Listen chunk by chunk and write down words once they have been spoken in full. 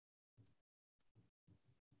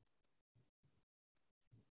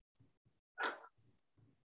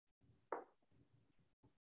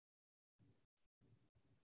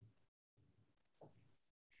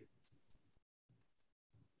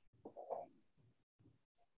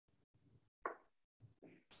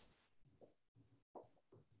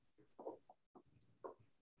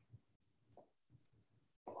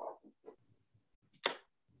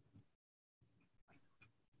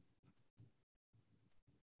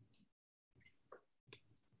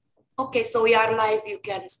Okay, so we are live. You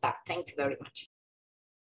can start. Thank you very much.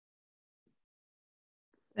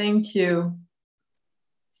 Thank you.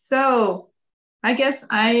 So I guess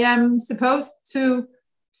I am supposed to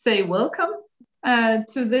say welcome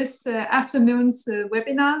to this afternoon's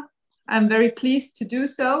webinar. I'm very pleased to do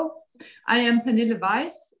so. I am Pernille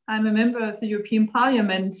Weiss. I'm a member of the European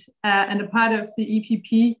Parliament and a part of the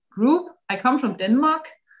EPP group. I come from Denmark.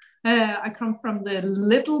 I come from the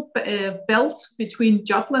little belt between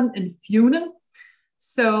Jutland and Funen.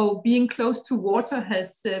 So being close to water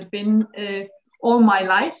has been all my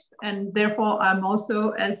life, and therefore I'm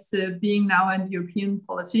also, as being now a European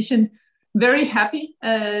politician, very happy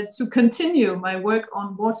to continue my work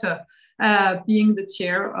on water, being the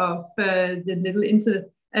chair of the little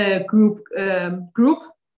group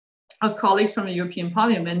of colleagues from the European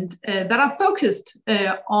Parliament that are focused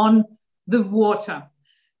on the water.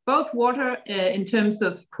 Both water in terms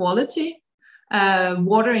of quality,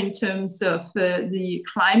 water in terms of the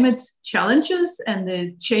climate challenges and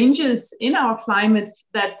the changes in our climate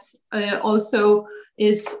that also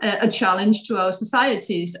is a challenge to our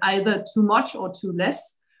societies, either too much or too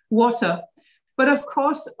less water. But of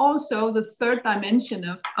course, also the third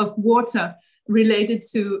dimension of water related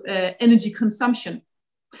to energy consumption.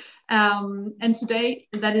 And today,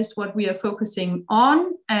 that is what we are focusing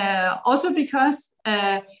on, also because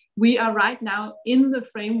we are right now in the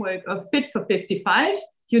framework of Fit for 55,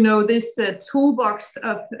 you know, this toolbox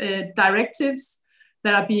of directives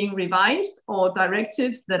that are being revised or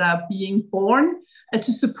directives that are being born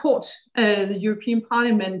to support the European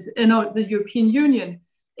Parliament and the European Union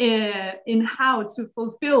in how to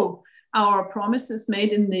fulfill our promises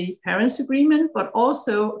made in the Paris Agreement, but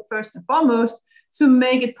also, first and foremost, to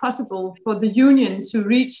make it possible for the Union to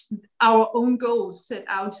reach our own goals set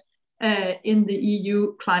out in the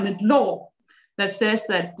EU climate law that says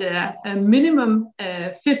that a minimum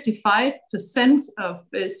 55% of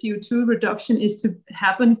CO2 reduction is to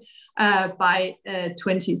happen by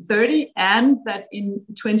 2030, and that in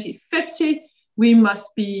 2050 we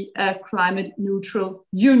must be a climate neutral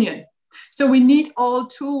union. So we need all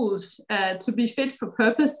tools to be fit for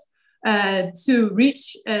purpose to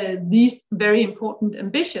reach these very important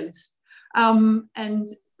ambitions. And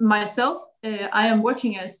myself, I am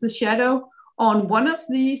working as the shadow on one of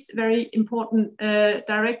these very important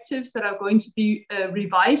directives that are going to be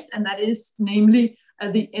revised, and that is namely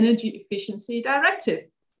the Energy Efficiency Directive.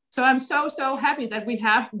 So I'm so happy that we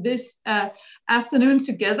have this afternoon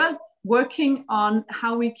together working on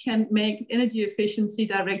how we can make Energy Efficiency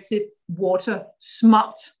Directive water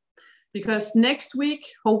smart. Because next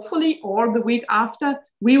week, hopefully, or the week after,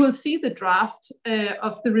 we will see the draft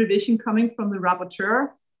of the revision coming from the rapporteur,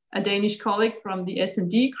 a Danish colleague from the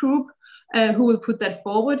S&D group, who will put that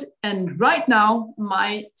forward. And right now,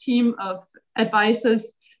 my team of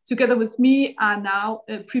advisors, together with me, are now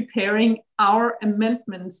preparing our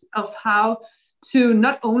amendments of how to,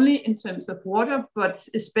 not only in terms of water, but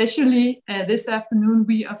especially this afternoon,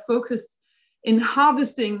 we are focused in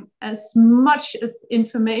harvesting as much as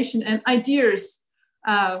information and ideas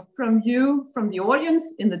from you, from the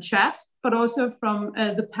audience in the chat, but also from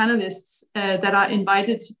the panelists that are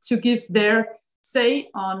invited to give their say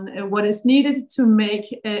on what is needed to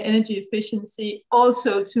make energy efficiency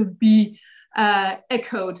also to be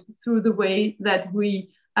echoed through the way that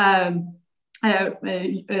we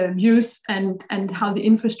use and how the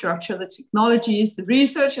infrastructure, the technologies, the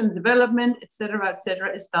research and development, et cetera,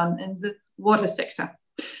 is done in the water sector.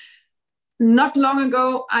 Not long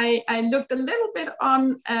ago, I looked a little bit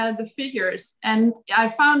on the figures, and I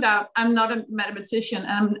found out I'm not a mathematician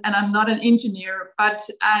and I'm not an engineer, but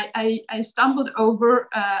I stumbled over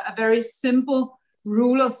a very simple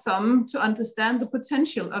rule of thumb to understand the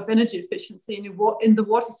potential of energy efficiency in the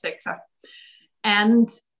water sector. And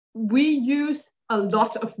we use a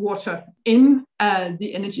lot of water in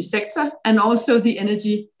the energy sector, and also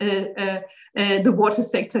the water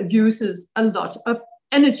sector uses a lot of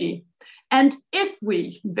energy. And if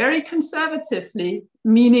we very conservatively,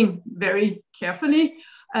 meaning very carefully,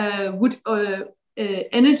 would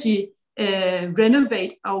energy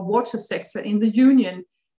renovate our water sector in the Union,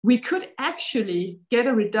 we could actually get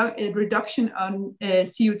a reduction on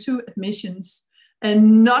CO2 emissions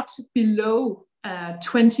and not below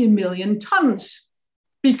 20 million tons,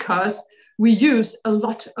 because we use a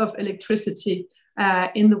lot of electricity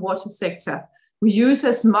in the water sector. We use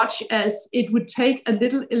as much as it would take a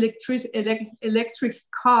little electric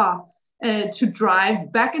car to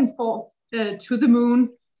drive back and forth to the moon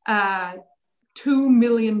 2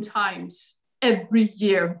 million times every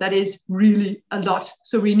year. That is really a lot.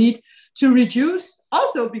 So we need to reduce,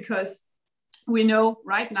 also because we know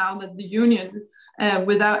right now that the Union,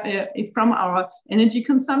 from our energy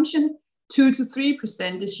consumption, 2 to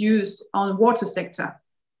 3% is used on water sector.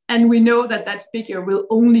 And we know that that figure will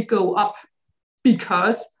only go up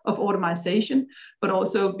because of automation, but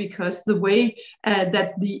also because the way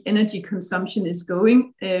that the energy consumption is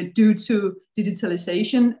going due to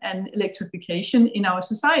digitalization and electrification in our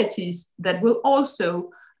societies, that will also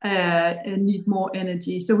need more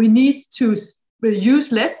energy. So we need to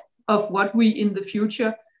use less of what we in the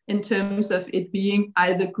future, in terms of it being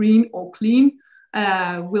either green or clean,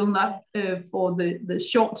 will not for the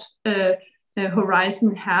short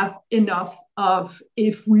horizon have enough of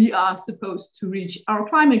if we are supposed to reach our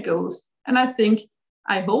climate goals. And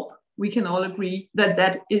I hope we can all agree that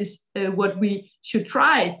that is what we should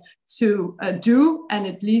try to do, and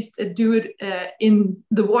at least do it in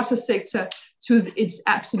the water sector to its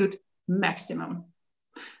absolute maximum.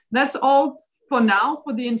 That's all for now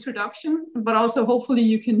for the introduction, but also hopefully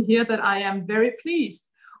you can hear that I am very pleased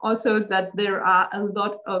also that there are a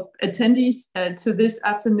lot of attendees to this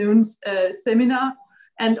afternoon's seminar.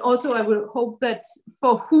 And also I will hope that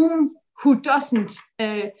for who doesn't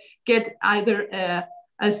get either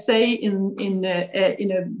a say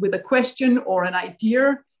with a question or an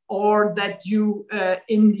idea, or that you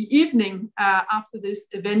in the evening after this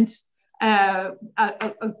event, a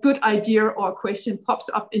good idea or a question pops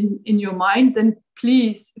up in your mind, then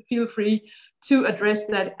please feel free to address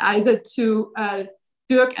that either to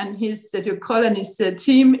Dirk and his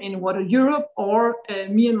team in Water Europe, or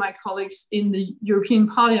me and my colleagues in the European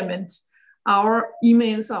Parliament. Our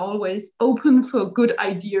emails are always open for good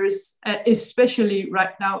ideas, especially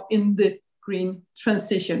right now in the green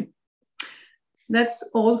transition. That's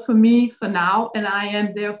all for me for now, and I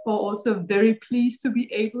am therefore also very pleased to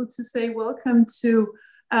be able to say welcome to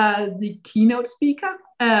the keynote speaker,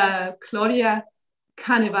 Claudia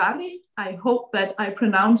Canevari. I hope that I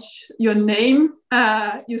pronounce your name.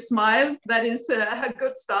 You smile, that is a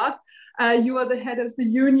good start. You are the head of the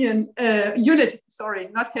unit, sorry,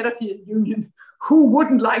 not head of the union. Who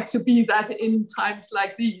wouldn't like to be that in times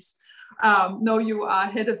like these? No, you are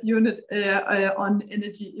head of unit on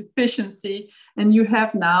energy efficiency, and you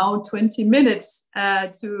have now 20 minutes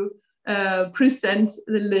to present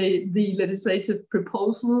the legislative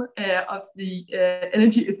proposal of the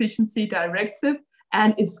Energy Efficiency Directive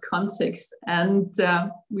and its context. And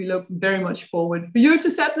we look very much forward for you to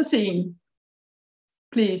set the scene.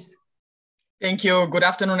 Please. Thank you. Good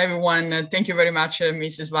afternoon, everyone. Thank you very much,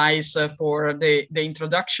 Mrs. Weiss, for the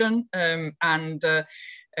introduction.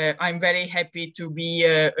 I'm very happy to be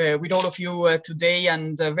with all of you today,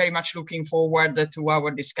 and very much looking forward to our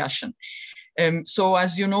discussion. So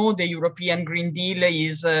as you know, the European Green Deal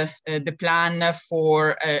is the plan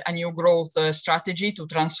for a new growth strategy to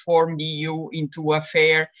transform the EU into a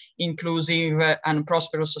fair, inclusive and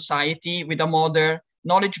prosperous society with a modern,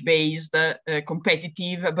 knowledge-based,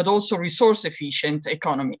 competitive, but also resource-efficient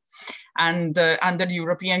economy. And under the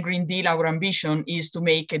European Green Deal, our ambition is to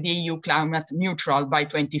make the EU climate neutral by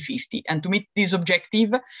 2050. And to meet this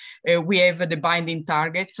objective, we have the binding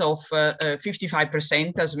targets of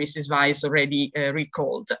 55%, as Mrs. Weiss already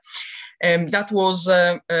recalled. That was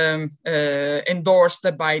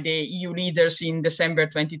endorsed by the EU leaders in December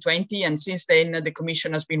 2020, and since then the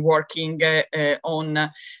Commission has been working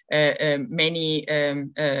on many,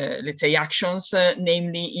 let's say, actions,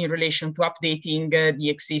 namely in relation to updating the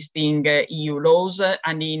existing EU laws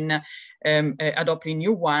and in adopting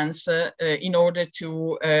new ones in order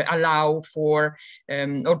to allow for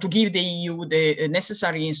or to give the EU the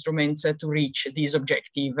necessary instruments to reach this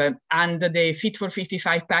objective. And the Fit for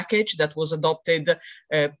 55 package that was adopted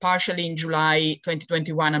partially in July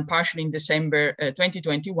 2021 and partially in December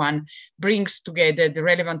 2021 brings together the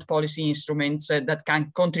relevant policy instruments that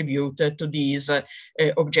can contribute to this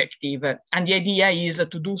objective. And the idea is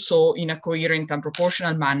to do so in a coherent and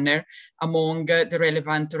proportional manner among the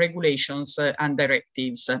relevant regulations and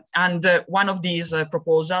directives. And one of these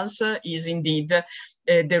proposals is indeed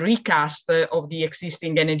the recast of the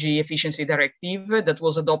existing Energy Efficiency Directive that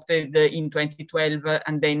was adopted in 2012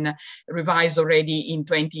 and then revised already in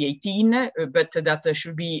 2018, but that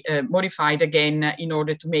should be modified again in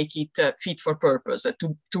order to make it fit for purpose,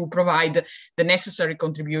 to provide the necessary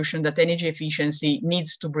contribution that energy efficiency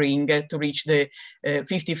needs to bring to reach the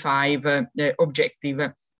 55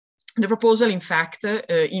 objective. The proposal, in fact,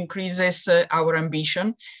 increases our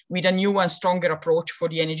ambition with a new and stronger approach for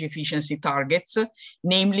the energy efficiency targets,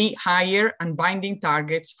 namely higher and binding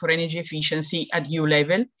targets for energy efficiency at EU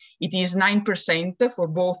level. It is 9% for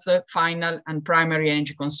both final and primary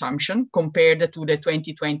energy consumption compared to the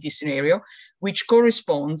 2020 scenario, which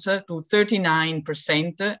corresponds to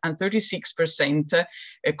 39% and 36%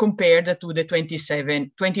 compared to the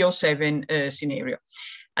 2007 scenario.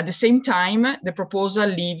 At the same time, the proposal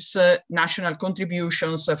leaves national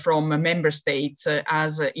contributions from member states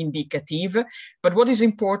as indicative. But what is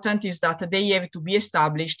important is that they have to be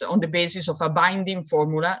established on the basis of a binding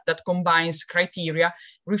formula that combines criteria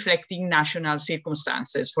reflecting national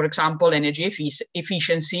circumstances. For example, energy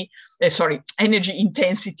energy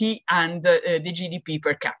intensity and the GDP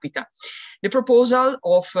per capita. The proposal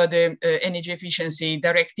of the Energy Efficiency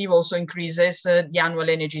Directive also increases the annual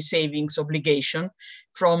energy savings obligation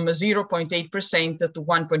from 0.8% to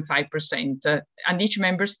 1.5%. And each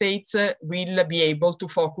member state will be able to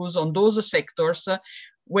focus on those sectors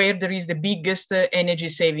where there is the biggest energy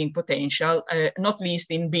saving potential, not least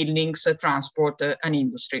in buildings, transport, and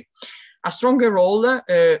industry. A stronger role,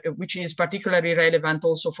 which is particularly relevant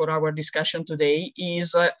also for our discussion today,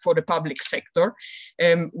 is for the public sector,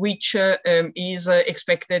 which is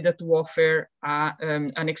expected to offer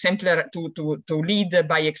an exemplar to lead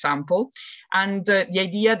by example. And the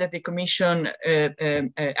idea that the Commission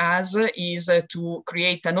has is to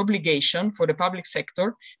create an obligation for the public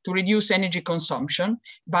sector to reduce energy consumption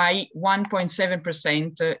by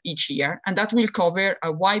 1.7% each year. And that will cover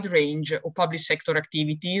a wide range of public sector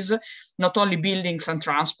activities, not only buildings and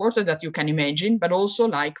transport that you can imagine, but also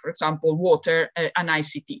like, for example, water and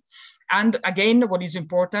ICT. And again, what is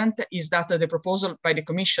important is that the proposal by the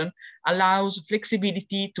Commission allows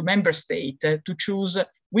flexibility to member states to choose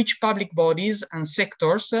which public bodies and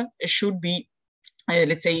sectors should be,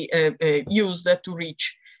 let's say, used to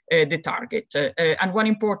reach the target. And one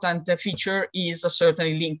important feature is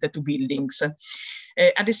certainly linked to buildings.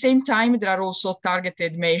 At the same time, there are also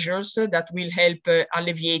targeted measures that will help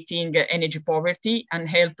alleviating energy poverty and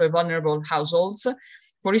help vulnerable households.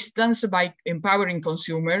 For instance, by empowering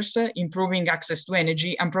consumers, improving access to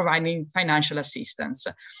energy, and providing financial assistance.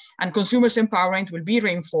 And consumers' empowerment will be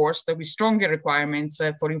reinforced with stronger requirements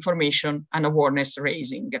for information and awareness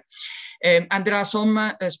raising. And there are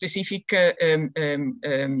some specific,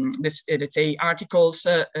 let's say, articles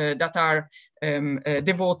that are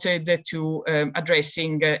devoted to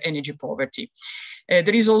addressing energy poverty.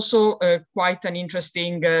 There is also quite an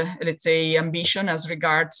interesting, let's say, ambition as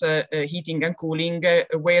regards heating and cooling,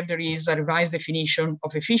 where there is a revised definition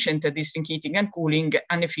of efficient district heating and cooling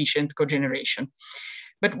and efficient cogeneration.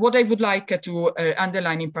 But what I would like to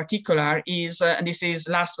underline in particular is, and this is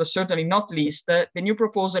last but certainly not least, the new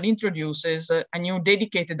proposal introduces a new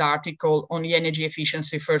dedicated article on the energy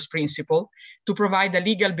efficiency first principle to provide a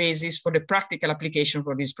legal basis for the practical application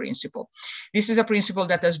for this principle. This is a principle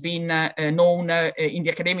that has been known in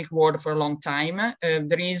the academic world for a long time.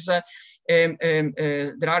 There is a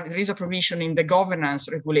provision in the governance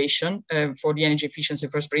regulation for the energy efficiency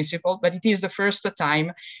first principle, but it is the first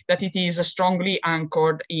time that it is strongly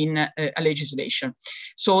anchored in a legislation.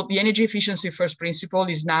 So the energy efficiency first principle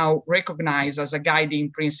is now recognized as a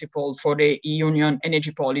guiding principle for the Union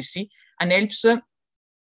energy policy and helps to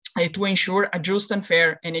ensure a just and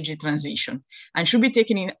fair energy transition and should be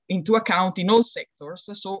taken into account in all sectors.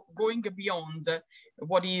 So going beyond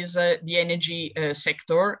what is the energy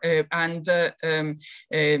sector and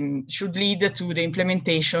should lead to the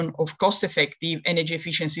implementation of cost-effective energy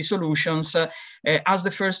efficiency solutions as the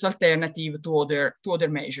first alternative to other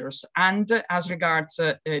measures. And as regards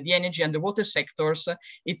the energy and the water sectors,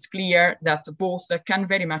 it's clear that both can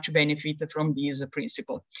very much benefit from this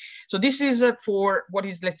principle. So this is for what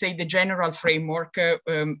is, let's say, the general framework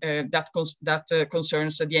that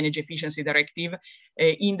concerns the Energy Efficiency Directive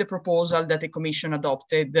in the proposal that the Commission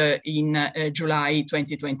adopted in July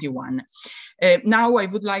 2021. Now I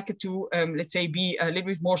would like to, let's say, be a little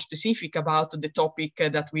bit more specific about the topic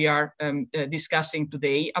that we are discussing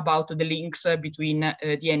today, about the links between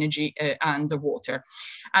the energy and the water.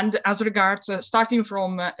 And as regards, starting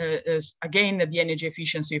from, again, the energy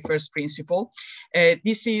efficiency first principle,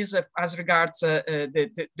 this is as regards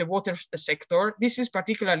the water sector. This is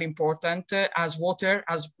particularly important as water,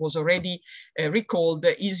 as was already recalled,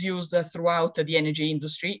 is used throughout the energy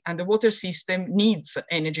industry, and the water system needs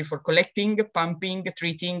energy for collecting, pumping,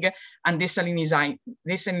 treating, and desalinizing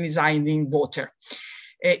water.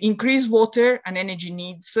 Increased water and energy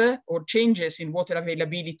needs or changes in water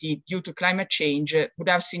availability due to climate change would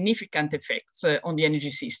have significant effects on the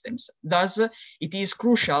energy systems. Thus, it is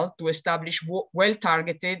crucial to establish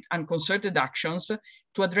well-targeted and concerted actions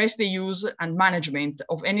to address the use and management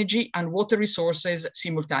of energy and water resources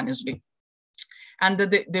simultaneously. And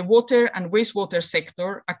the water and wastewater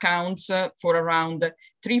sector accounts for around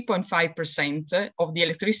 3.5% of the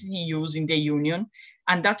electricity used in the Union,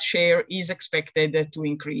 and that share is expected to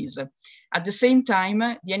increase. At the same time,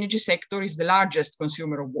 the energy sector is the largest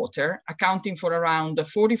consumer of water, accounting for around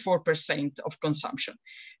 44% of consumption.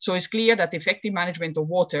 So it's clear that effective management of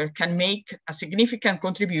water can make a significant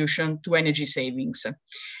contribution to energy savings.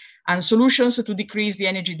 And solutions to decrease the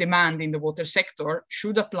energy demand in the water sector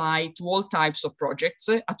should apply to all types of projects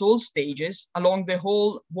at all stages along the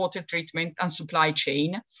whole water treatment and supply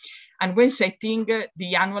chain, and when setting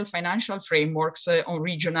the annual financial frameworks on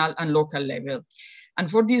regional and local level. And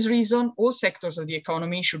for this reason, all sectors of the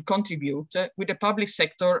economy should contribute, with the public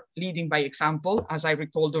sector leading by example, as I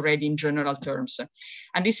recalled already in general terms.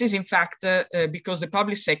 And this is in fact because the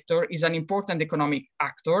public sector is an important economic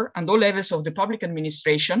actor, and all levels of the public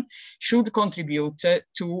administration should contribute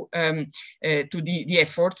to the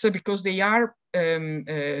efforts, because they are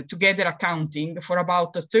together accounting for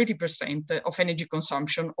about 30% of energy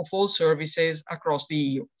consumption of all services across the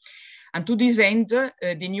EU. And to this end,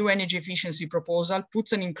 the new energy efficiency proposal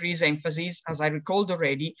puts an increased emphasis, as I recalled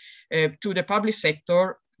already, to the public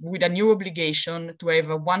sector, with a new obligation to have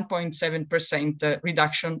a 1.7%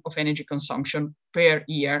 reduction of energy consumption per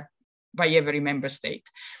year by every member state.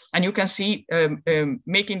 And you can see,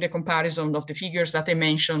 making the comparison of the figures that I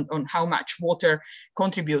mentioned on how much water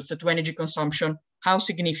contributes to energy consumption, how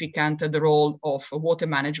significant the role of water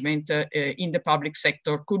management in the public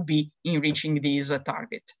sector could be in reaching this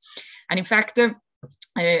target. And in fact,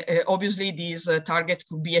 obviously, this target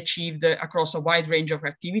could be achieved across a wide range of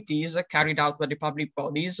activities carried out by the public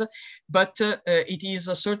bodies, but it is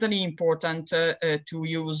certainly important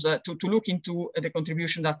to look into the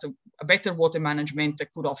contribution that a better water management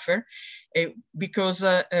could offer, because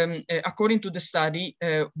according to the study,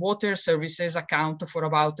 water services account for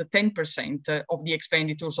about 10% of the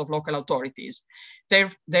expenditures of local authorities.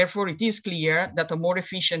 Therefore, it is clear that a more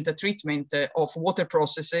efficient treatment of water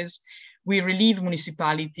processes will relieve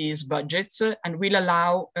municipalities' budgets and will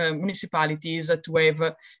allow municipalities to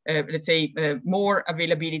have, let's say, more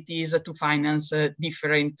availabilities to finance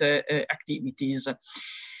different activities.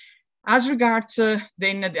 As regards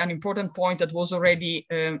then an important point that was already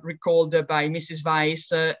recalled by Mrs.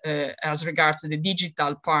 Weiss, as regards the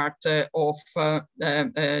digital part of,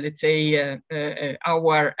 let's say,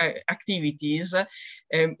 our activities,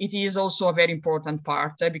 it is also a very important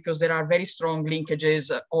part because there are very strong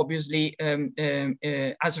linkages, obviously,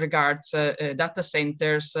 as regards data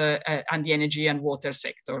centers and the energy and water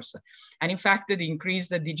sectors. And in fact, the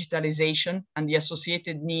increased digitalization and the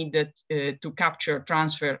associated need to capture,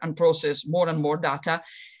 transfer, and process more and more data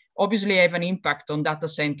obviously have an impact on data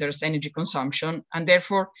centers' energy consumption, and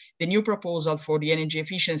therefore the new proposal for the Energy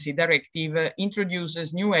Efficiency Directive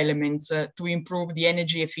introduces new elements to improve the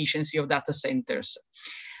energy efficiency of data centers.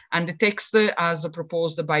 And the text, as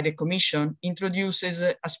proposed by the Commission, introduces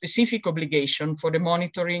a specific obligation for the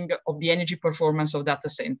monitoring of the energy performance of data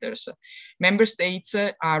centers. Member states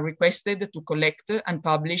are requested to collect and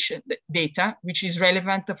publish data which is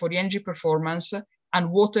relevant for the energy performance and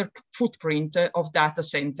water footprint of data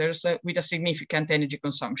centers with a significant energy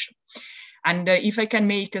consumption. And if I can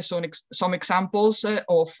make some examples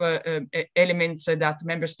of elements that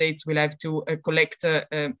member states will have to collect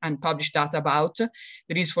and publish data about,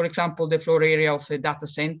 there is, for example, the floor area of data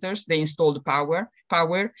centers, the installed power,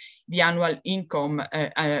 the annual incoming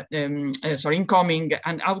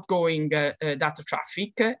and outgoing data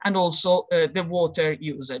traffic, and also the water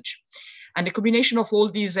usage. And the combination of all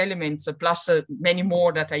these elements, plus many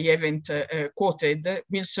more that I haven't quoted,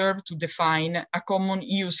 will serve to define a common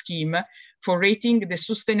EU scheme for rating the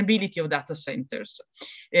sustainability of data centers.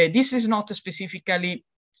 This is not specifically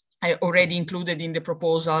already included in the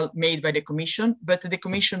proposal made by the Commission, but the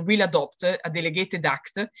Commission will adopt a delegated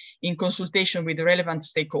act in consultation with the relevant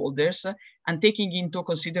stakeholders and taking into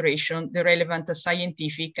consideration the relevant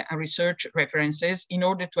scientific and research references in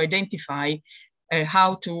order to identify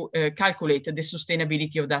how to calculate the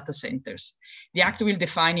sustainability of data centers. The Act will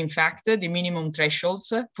define, in fact, the minimum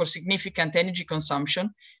thresholds for significant energy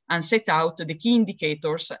consumption and set out the key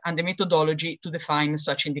indicators and the methodology to define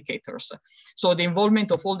such indicators. So the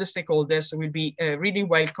involvement of all the stakeholders will be really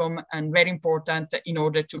welcome and very important in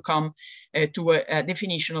order to come to a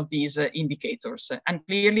definition of these indicators. And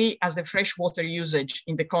clearly, as the fresh water usage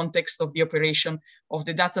in the context of the operation of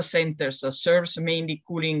the data centers serves mainly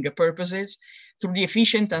cooling purposes, through the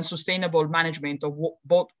efficient and sustainable management of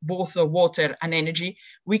both water and energy,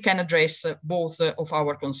 we can address both of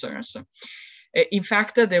our concerns. In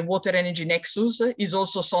fact, the water energy nexus is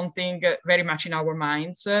also something very much in our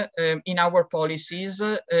minds, in our policies,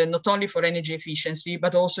 not only for energy efficiency,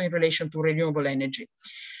 but also in relation to renewable energy.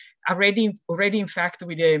 Already in fact,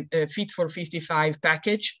 with the Fit for 55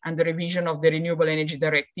 package and the revision of the Renewable Energy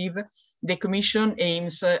Directive, the Commission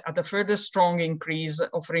aims at a further strong increase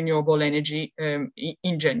of renewable energy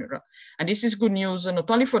in general. And this is good news,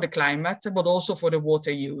 not only for the climate, but also for the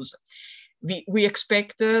water use. We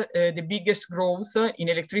expect the biggest growth in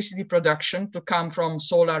electricity production to come from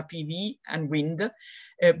solar PV and wind,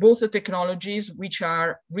 both the technologies which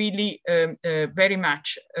are really very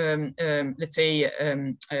much, let's say,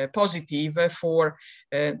 positive for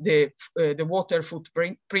the water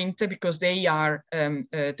footprint, because they are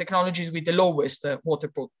technologies with the lowest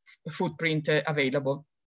water footprint available.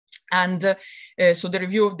 And so the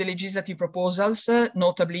review of the legislative proposals,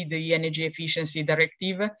 notably the Energy Efficiency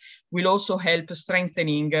Directive, will also help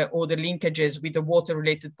strengthening all the linkages with the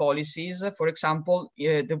water-related policies. For example,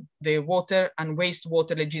 the Water and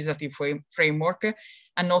Wastewater Legislative Framework,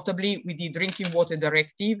 and notably with the Drinking Water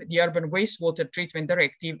Directive, the Urban Wastewater Treatment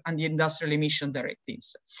Directive, and the Industrial Emission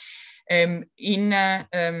Directives.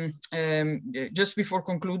 Just before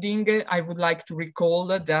concluding, I would like to recall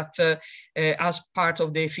that as part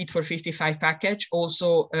of the Fit for 55 package,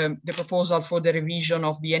 also the proposal for the revision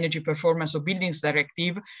of the Energy Performance of Buildings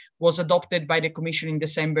Directive was adopted by the Commission in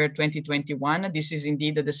December 2021. This is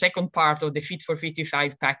indeed the second part of the Fit for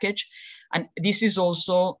 55 package. And this is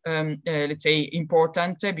also, let's say,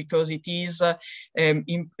 important because it is,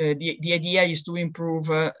 the idea is to improve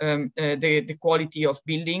the quality of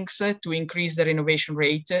buildings, to increase the renovation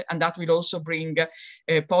rate, and that will also bring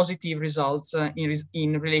positive results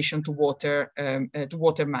in relation to water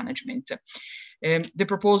management. The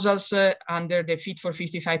proposals under the Fit for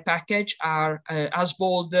 55 package are as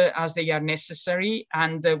bold as they are necessary,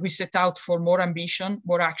 and we set out for more ambition,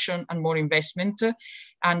 more action, and more investment.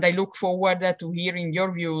 And I look forward to hearing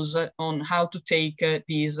your views on how to take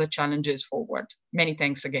these challenges forward. Many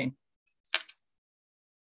thanks again.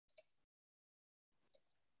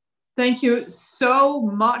 Thank you so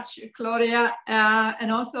much, Claudia,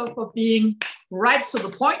 and also for being right to the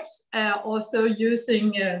point, also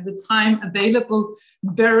using the time available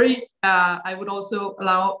very, I would also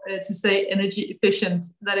allow to say energy efficient.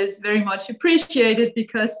 That is very much appreciated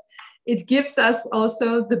because it gives us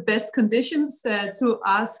also the best conditions to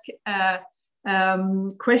ask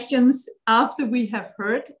questions after we have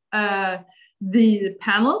heard the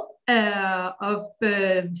panel of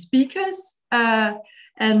speakers.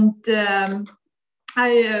 And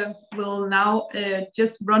I will now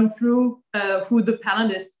just run through who the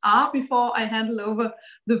panelists are before I hand over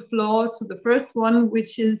the floor to the first one,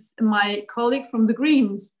 which is my colleague from the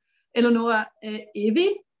Greens, Eleonora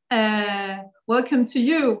Evi. Welcome to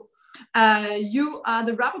you. You are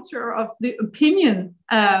the rapporteur of the opinion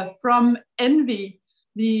from ENVI,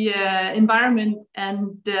 the Environment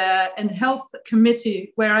and Health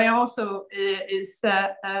Committee, where I also is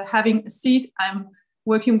having a seat. I'm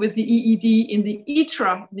working with the EED in the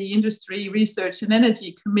ITRA, the Industry, Research and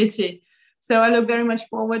Energy Committee. So I look very much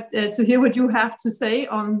forward to hear what you have to say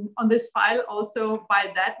on this file. Also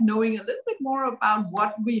by that, knowing a little bit more about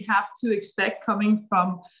what we have to expect coming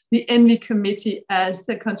from the ENVI committee as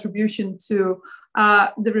a contribution to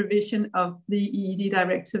the revision of the EED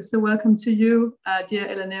directive. So welcome to you, dear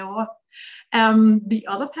Eleonora. The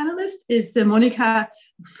other panelist is Monica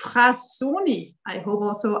Frassoni. I hope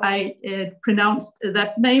also I pronounced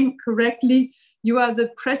that name correctly. You are the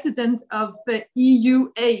president of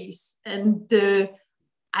EUAs, and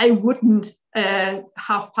I wouldn't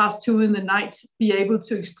 2:30 in the night be able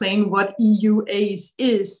to explain what EUAs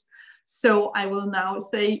is. So I will now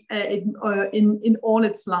say in all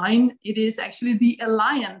its line, it is actually the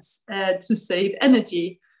Alliance to Save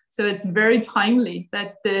Energy. So it's very timely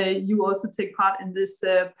that you also take part in this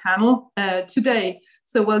panel today.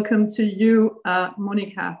 So welcome to you,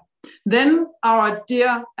 Monica. Then our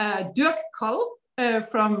dear Dirk Koll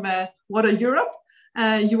from Water Europe.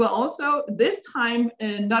 You are also this time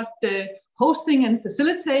not hosting and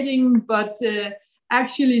facilitating, but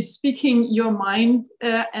actually speaking your mind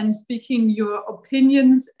and speaking your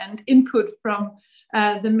opinions and input from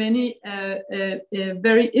the many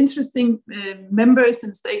very interesting members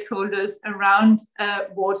and stakeholders around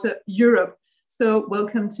Water Europe. So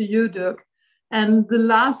welcome to you, Dirk. And the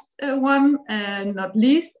last one, not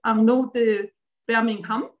least, Arnaud de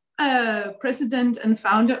Birmingham, president and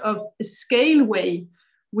founder of Scaleway,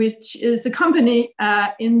 which is a company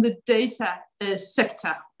in the data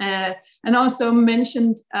sector. And also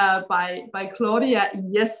mentioned by Claudia,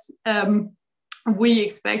 yes, we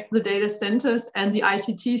expect the data centers and the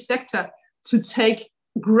ICT sector to take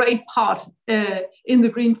great part in the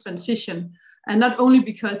green transition. And not only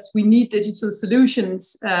because we need digital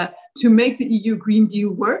solutions to make the EU Green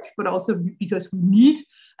Deal work, but also because we need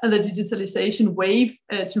the digitalization wave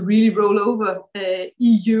to really roll over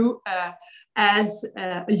EU as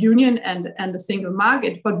a union and a single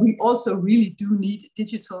market. But we also really do need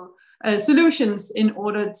digital solutions in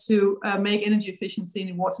order to make energy efficiency in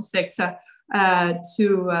the water sector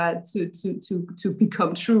to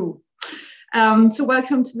become true. So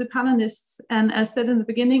welcome to the panelists. And as said in the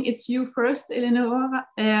beginning, it's you first, Eleonora,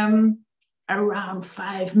 around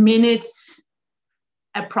 5 minutes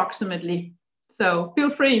approximately. So feel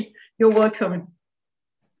free, you're welcome.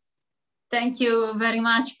 Thank you very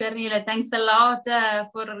much, Pernille. Thanks a lot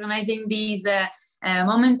for organizing this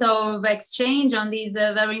moment of exchange on this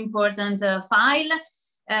very important file.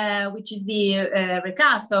 Which is the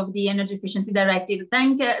recast of the Energy Efficiency Directive.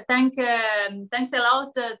 Thanks a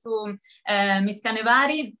lot to Ms.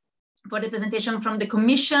 Canevari for the presentation from the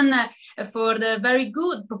Commission, for the very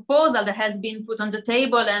good proposal that has been put on the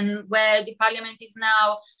table and where the Parliament is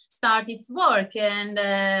now start its work. And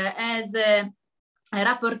as a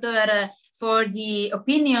rapporteur for the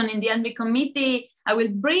opinion in the ENVI committee, I will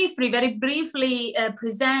very briefly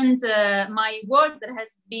present my work that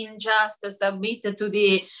has been just submitted to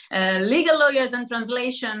the legal lawyers and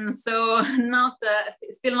translation, so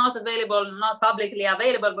still not available, not publicly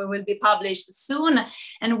available, but will be published soon,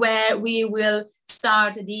 and where we will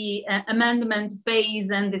start the amendment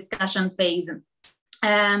phase and discussion phase.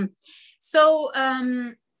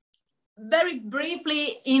 Very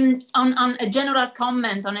briefly, on a general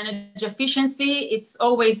comment on energy efficiency, it's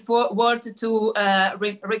always worth to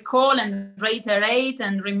recall and reiterate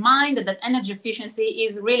and remind that energy efficiency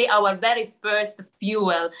is really our very first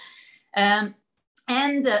fuel. And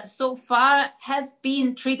so far has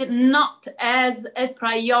been treated not as a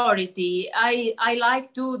priority. I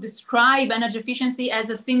like to describe energy efficiency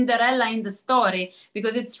as a Cinderella in the story,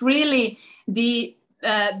 because it's really the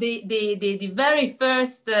very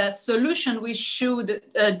first solution we should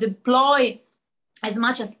deploy as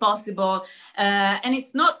much as possible. And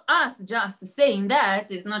it's not us just saying that,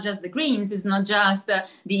 it's not just the Greens, it's not just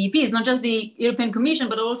the EP, it's not just the European Commission,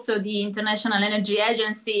 but also the International Energy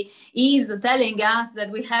Agency is telling us that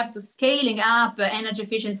we have to scaling up energy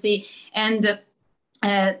efficiency, and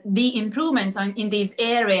the improvements in this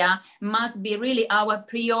area must be really our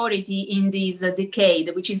priority in this decade,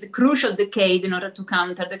 which is a crucial decade in order to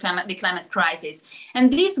counter the climate crisis.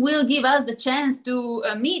 And this will give us the chance to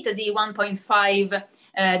meet the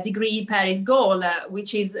 1.5 degree Paris goal,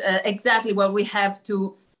 which is exactly what we have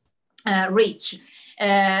to reach.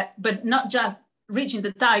 But not just reaching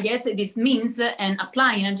the targets, this means, and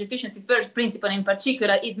applying energy efficiency first principle in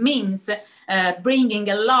particular, it means bringing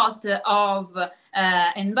a lot of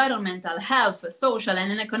environmental, health, social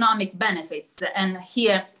and economic benefits. And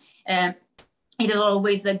here it is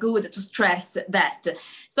always good to stress that.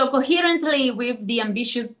 So coherently with the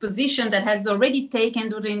ambitious position that has already taken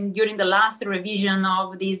during the last revision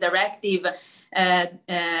of this directive,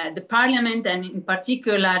 the Parliament and in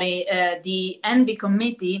particular the ENVI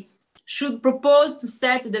committee should propose to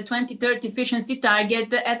set the 2030 efficiency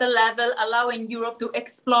target at a level allowing Europe to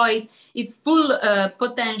exploit its full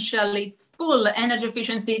potential, its full energy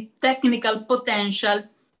efficiency technical potential,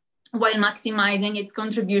 while maximizing its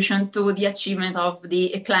contribution to the achievement of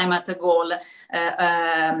the climate goal of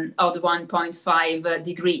 1.5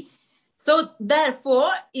 degree. So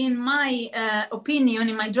therefore, in my opinion,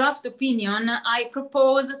 in my draft opinion, I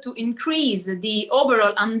propose to increase the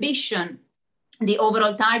overall ambition, the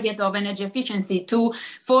overall target of energy efficiency to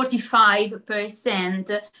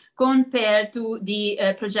 45% compared to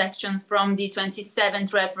the projections from the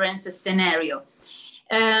 27th reference scenario.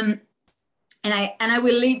 And I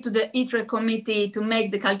will leave to the ITRE committee to make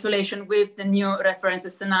the calculation with the new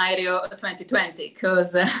reference scenario 2020,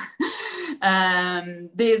 because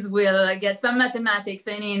this will get some mathematics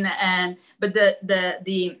in, but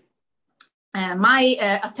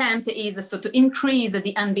my attempt is so to increase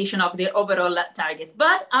the ambition of the overall target.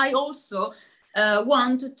 But I also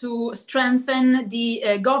want to strengthen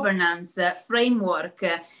the governance framework.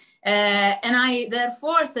 And I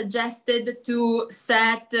therefore suggested to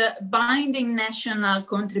set binding national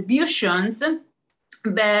contributions,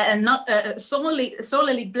 but not solely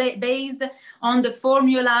based on the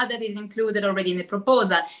formula that is included already in the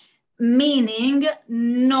proposal, meaning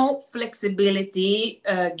no flexibility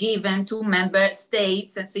given to member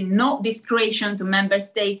states, so no discretion to member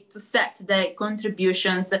states to set their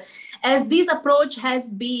contributions, as this approach has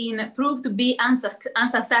been proved to be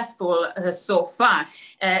unsuccessful so far.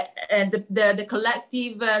 The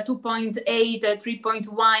collective 2.8,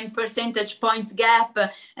 3.1 percentage points gap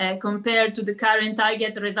compared to the current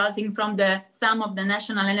target resulting from the sum of the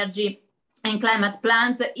national energy and climate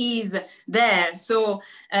plans is there. So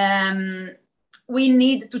we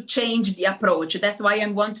need to change the approach. That's why I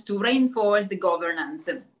want to reinforce the governance.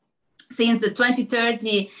 Since the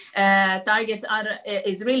 2030 targets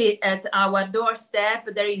is really at our doorstep,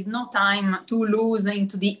 there is no time to lose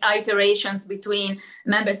into the iterations between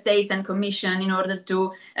member states and Commission in order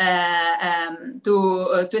to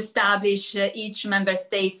establish each member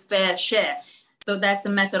state's fair share. So that's a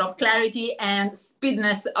matter of clarity and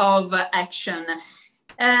speediness of action.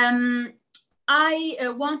 I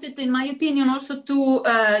wanted, in my opinion, also to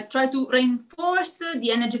try to reinforce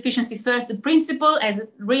the energy efficiency first principle, as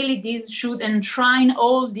really this should enshrine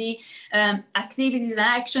all the activities,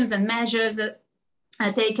 actions and measures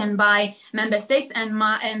taken by member states and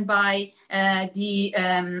by the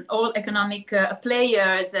all economic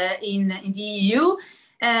players in the EU.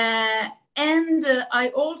 And I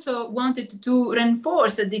also wanted to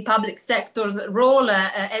reinforce the public sector's role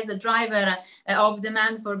as a driver of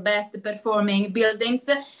demand for best performing buildings,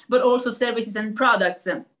 but also services and products.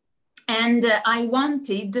 And I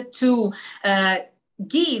wanted to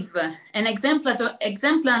give an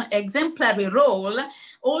exemplary role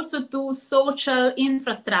also to social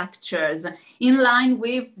infrastructures in line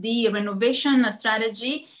with the renovation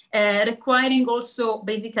strategy, requiring also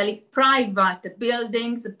basically private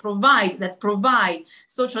buildings that provide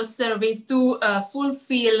social service to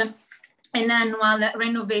fulfill an annual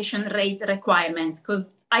renovation rate requirements. Because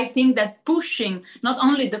I think that pushing not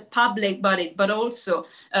only the public bodies, but also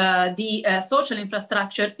the social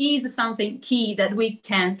infrastructure is something key that we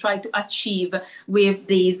can try to achieve with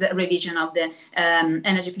this revision of the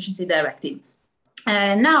Energy Efficiency Directive.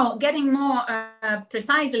 Now, getting more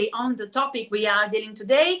precisely on the topic we are dealing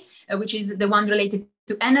today, which is the one related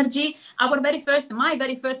to energy, my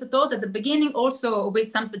very first thought at the beginning, also with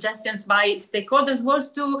some suggestions by stakeholders,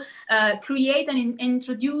 was to create and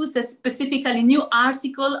introduce a specifically new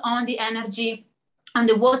article on the energy, on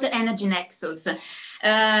the water energy nexus.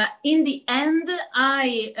 In the end,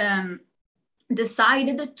 I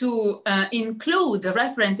decided to include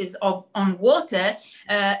references on water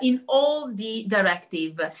in all the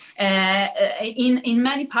directive, in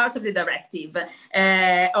many parts of the directive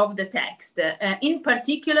of the text. In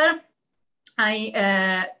particular,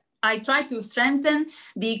 I try to strengthen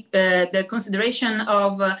the consideration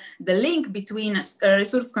of the link between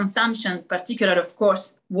resource consumption, particular of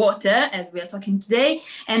course water, as we are talking today,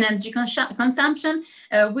 and energy consumption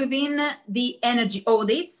within the energy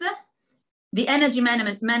audits, the energy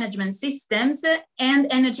management systems, and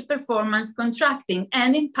energy performance contracting,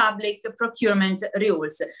 and in public procurement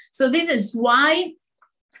rules. So this is why,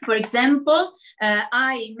 for example,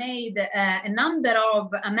 I made a number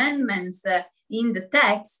of amendments in the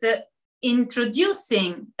text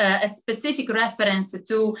introducing a specific reference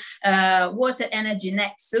to water energy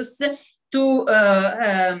nexus to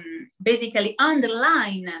basically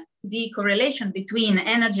underline the correlation between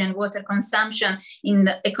energy and water consumption in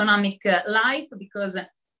the economic life, because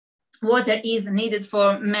water is needed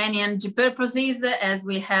for many energy purposes, as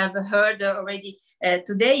we have heard already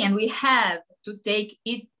today, and we have to take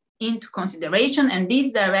it into consideration, and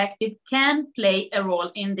this directive can play a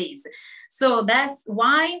role in this. So that's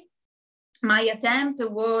why my attempt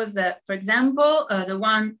was, for example, the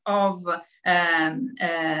one of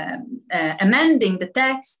amending the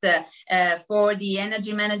text for the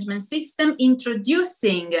energy management system,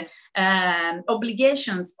 introducing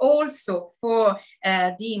obligations also for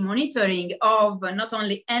the monitoring of not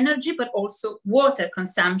only energy, but also water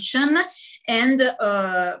consumption, and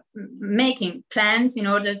making plans in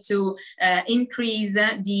order to increase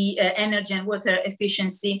the energy and water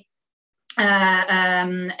efficiency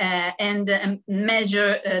and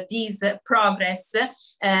measure this progress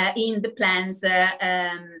in the plans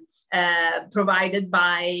provided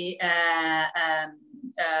by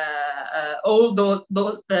all the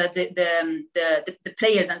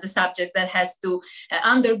players and the subjects that has to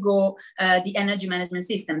undergo the energy management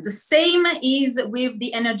system. The same is with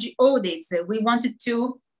the energy audits. We wanted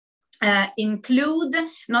to include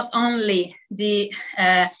not only the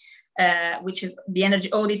which is the energy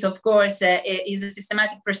audit, of course, is a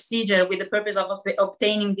systematic procedure with the purpose of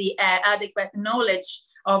obtaining the adequate knowledge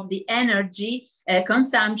of the energy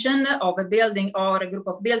consumption of a building or a group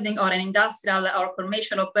of building or an industrial or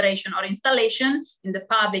commercial operation or installation in the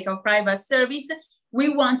public or private service. We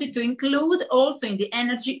wanted to include also in the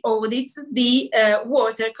energy audits the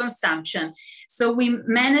water consumption. So we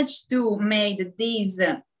managed to make these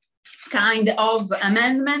kind of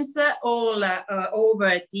amendments all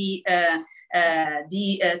over the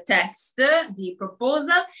text, the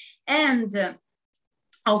proposal, and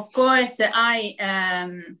of course I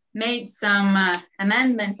made some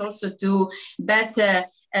amendments also to better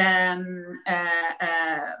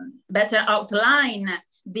outline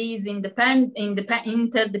these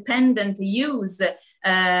interdependent use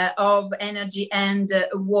of energy and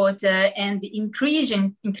water, and the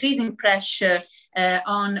increasing pressure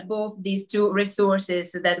on both these two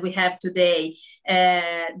resources that we have today.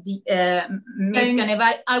 Ms.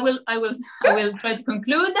 Canevari, I will try to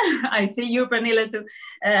conclude. I see you, Pernilla, to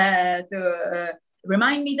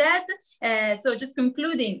remind me that. So just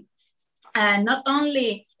concluding. Not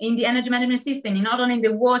only in the energy management system, not only in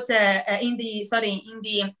the water, in the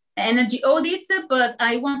energy audits, but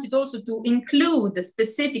I wanted also to include the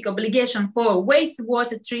specific obligation for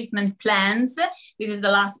wastewater treatment plants. This is the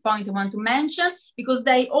last point I want to mention, because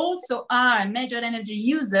they also are major energy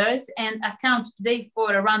users and account today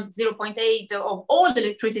for around 0.8 of all the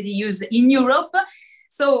electricity used in Europe.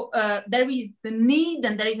 So there is the need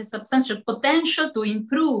and there is a substantial potential to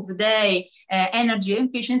improve their energy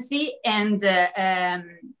efficiency, and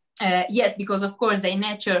yet, because of course their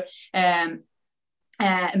nature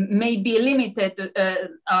may be limited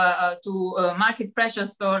to market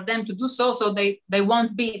pressures for them to do so. So they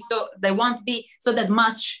won't be so that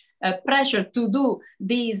much pressure to do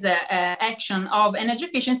this action of energy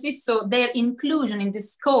efficiency. So their inclusion in the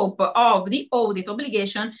scope of the audit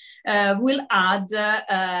obligation will add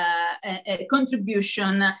a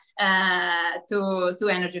contribution to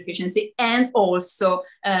energy efficiency and also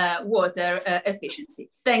water efficiency.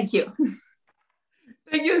 Thank you.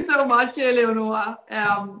 Thank you so much, Eleonora.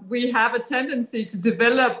 We have a tendency to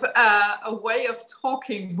develop a way of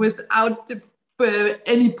talking without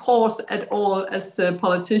any pause at all as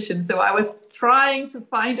politicians. So I was trying to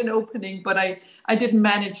find an opening, but I didn't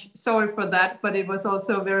manage. Sorry for that, but it was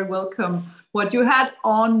also very welcome what you had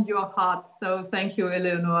on your heart. So thank you,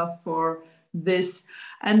 Eleonora, for this.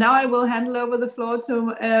 And now I will hand over the floor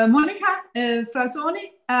to Monica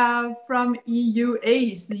Frassoni from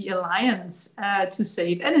EUAs, the Alliance to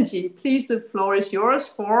Save Energy. Please, the floor is yours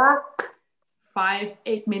for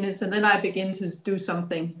 5-8 minutes, and then I begin to do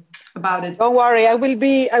something about it. Don't worry, I will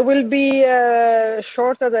be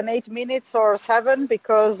shorter than 8 minutes or 7,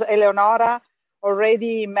 because Eleonora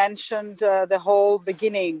already mentioned the whole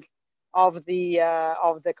beginning of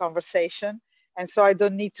the conversation, and so I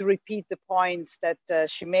don't need to repeat the points that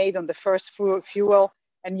she made on the first fuel,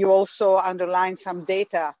 and you also underlined some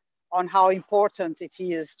data on how important it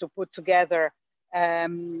is to put together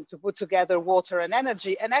water and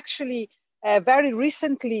energy. And actually, very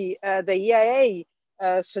recently, the EIA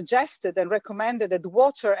suggested and recommended that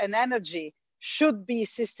water and energy should be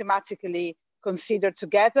systematically considered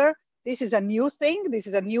together. This is a new thing. This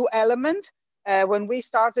is a new element. When we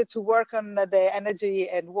started to work on the energy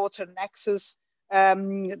and water nexus,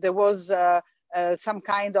 there was some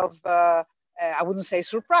kind of, I wouldn't say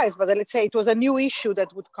surprise, but let's say it was a new issue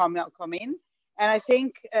that would come in. And I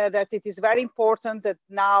think that it is very important that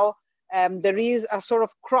now there is a sort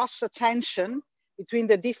of cross-attention between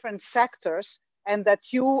the different sectors, and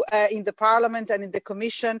that you in the Parliament and in the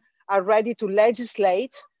Commission are ready to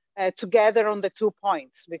legislate together on the 2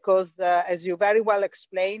 points, because as you very well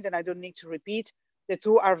explained, and I don't need to repeat, the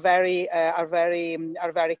two are very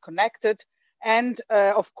connected. And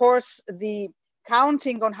of course, the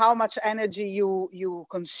counting on how much energy you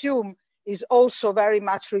consume is also very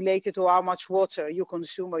much related to how much water you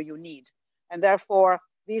consume or you need. And therefore,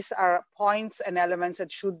 these are points and elements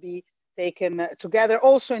that should be taken together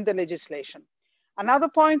also in the legislation. Another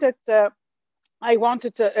point that I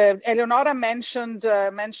wanted to, Eleonora mentioned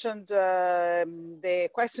the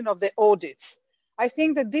question of the audits. I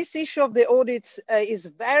think that this issue of the audits is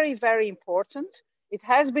very, very important. It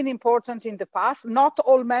has been important in the past. Not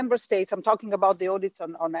all member states, I'm talking about the audits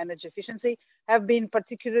on energy efficiency, have been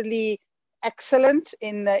particularly excellent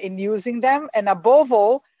in using them. And above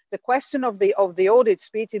all, the question of the audits,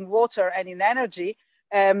 be it in water and in energy,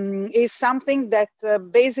 is something that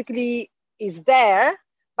basically is there,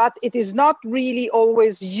 but it is not really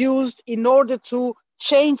always used in order to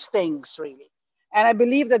change things, really. And I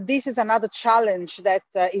believe that this is another challenge that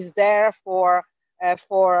is there for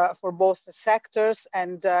both sectors,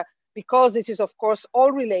 and because this is, of course,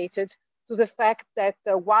 all related to the fact that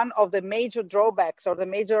one of the major drawbacks, or the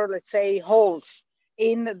major, let's say, holes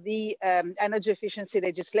in the energy efficiency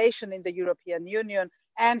legislation in the European Union,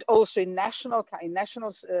 and also in national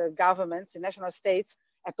governments, in national states,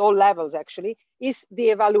 at all levels actually, is the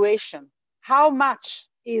evaluation. How much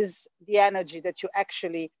is the energy that you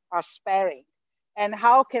actually are sparing? And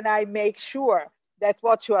how can I make sure that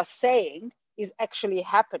what you are saying is actually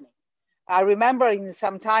happening? I remember in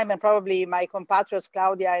some time, and probably my compatriots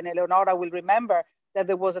Claudia and Eleonora will remember, that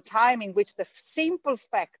there was a time in which the simple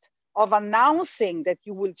fact of announcing that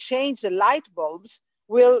you will change the light bulbs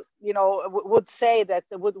will, would say that,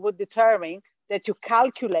 would determine that you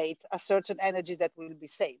calculate a certain energy that will be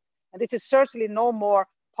saved. And this is certainly no more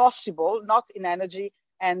possible, not in energy,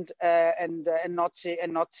 and not in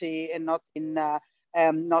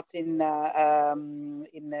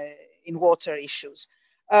water issues.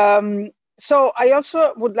 So I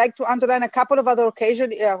also would like to underline a couple of other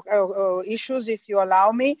issues, if you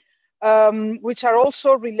allow me, which are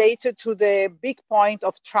also related to the big point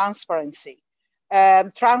of transparency.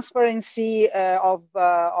 Transparency of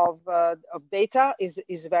data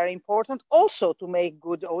is very important, also to make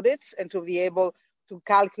good audits and to be able to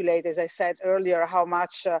calculate, as I said earlier, how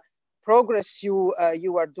much progress you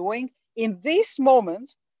are doing. In this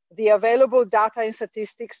moment, the available data and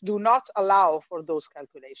statistics do not allow for those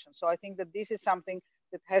calculations. So I think that this is something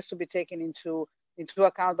that has to be taken into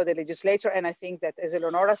account by the legislator. And I think that, as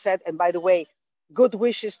Eleonora said, and by the way, good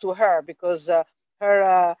wishes to her, because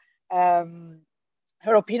her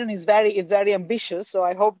opinion is very ambitious. So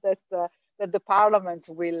I hope that that the Parliament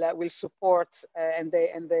will support, and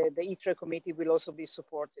the ITRE committee will also be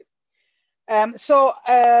supportive. The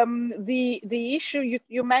issue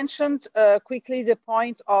you mentioned quickly, the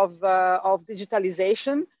point of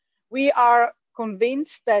digitalization. We are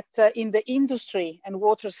convinced that in the industry and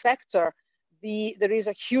water sector, there is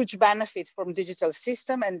a huge benefit from digital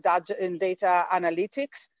system and data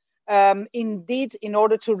analytics. Indeed, in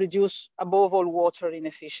order to reduce, above all, water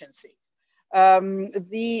inefficiencies.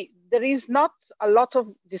 There is not a lot of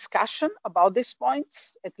discussion about these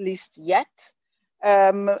points, at least yet.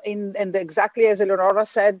 And exactly as Eleonora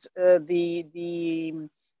said, the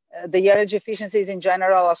energy efficiencies in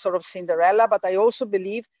general are sort of Cinderella, but I also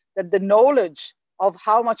believe that the knowledge of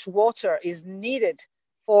how much water is needed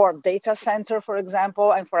for data center, for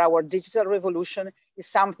example, and for our digital revolution is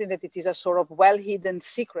something that it is a sort of well-hidden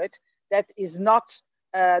secret that is not,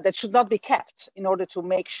 that should not be kept, in order to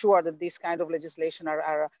make sure that this kind of legislation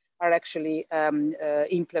are actually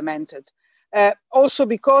implemented. Also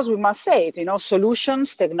because we must say it,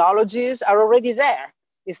 solutions, technologies are already there.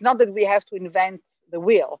 It's not that we have to invent the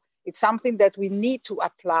wheel. It's something that we need to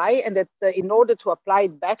apply, and that in order to apply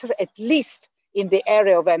it better, at least in the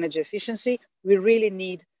area of energy efficiency, we really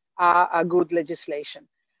need a good legislation.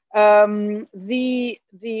 Another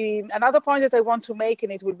point that I want to make,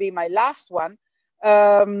 and it will be my last one,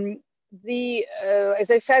 as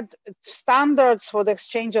I said, standards for the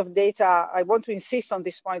exchange of data, I want to insist on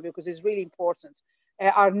this point because it's really important,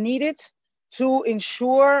 are needed to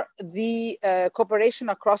ensure the cooperation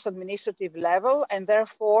across administrative level, and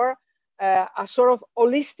therefore a sort of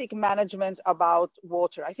holistic management about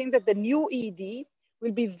water. I think that the new ED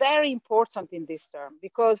will be very important in this term,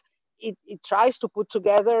 because it tries to put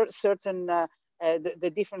together certain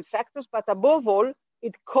the different sectors, but above all,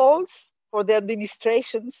 it calls for the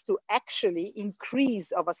administrations to actually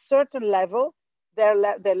increase of a certain level their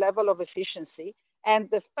level of efficiency,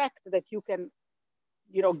 and the fact that you can,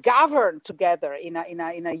 govern together in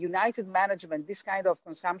a united management this kind of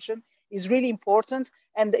consumption is really important,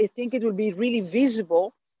 and I think it will be really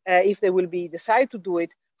visible if they will be decide to do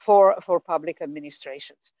it for public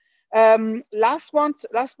administrations. Last point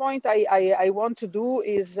I want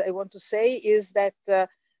to say is that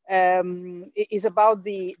is about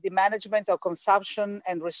the management of consumption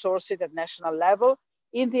and resources at national level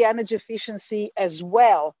in the energy efficiency, as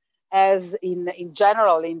well as in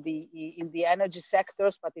general in the energy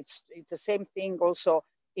sectors, but it's the same thing also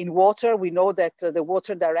in water. We know that the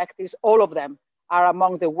water directives, all of them, are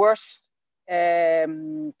among the worst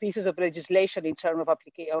pieces of legislation in terms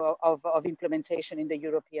of implementation in the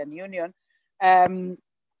European Union.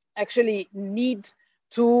 Actually need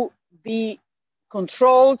to be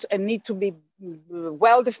controlled and need to be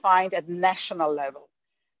well defined at national level.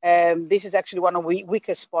 This is actually one of the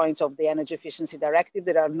weakest points of the Energy Efficiency Directive.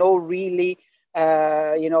 There are no really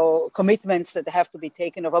commitments that have to be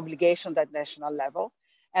taken of obligation at national level.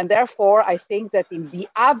 And therefore, I think that in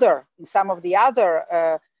some of the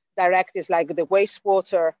other directives, like the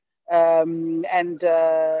wastewater and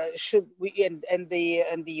the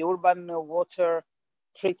urban water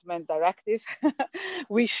treatment directive,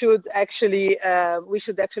 we should actually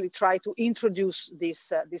try to introduce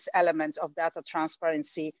this element of data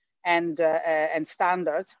transparency and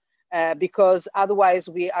standards, because otherwise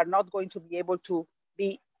we are not going to be able to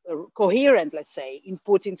be coherent, let's say, in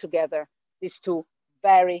putting together these two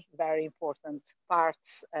very, very important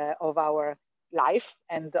parts of our life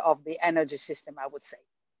and of the energy system, I would say.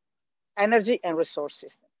 Energy and resource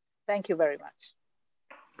system. Thank you very much.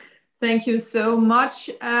 Thank you so much,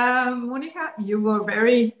 Monica. You were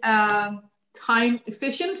very time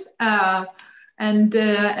efficient and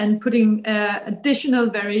putting additional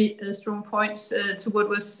very strong points to what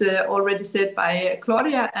was already said by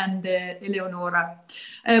Claudia and Eleonora.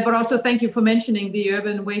 But also thank you for mentioning the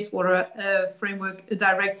Urban Wastewater Framework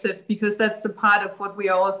Directive, because that's a part of what we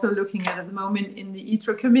are also looking at the moment in the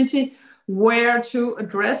ITRA committee, where to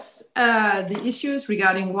address the issues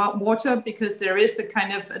regarding water, because there is a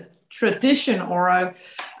kind of a tradition or a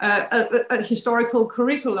historical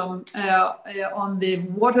curriculum on the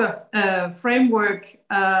water framework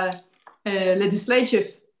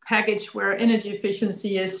legislative package, where energy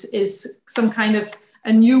efficiency is some kind of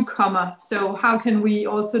a newcomer. So how can we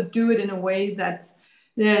also do it in a way that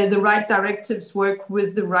the right directives work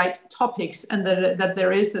with the right topics, and that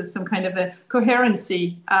there is some kind of a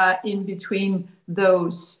coherency in between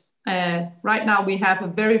those. Right now we have a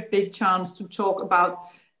very big chance to talk about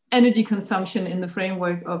energy consumption in the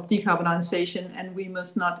framework of decarbonization, and we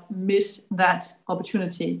must not miss that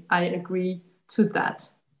opportunity. I agree to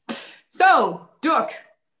that. So, Dirk,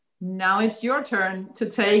 now it's your turn to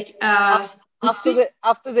take after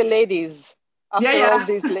the ladies. After all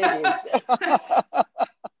these ladies.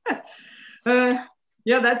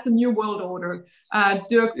 Yeah, that's the new world order.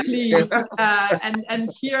 Dirk, please. And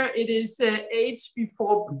here it is age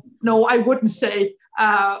before. No, I wouldn't say.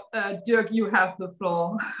 Dirk, you have the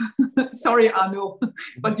floor. Sorry, Arno,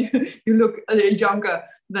 but you look younger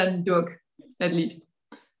than Dirk, at least.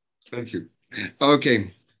 Thank you.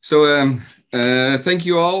 Okay, so thank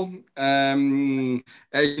you all. As you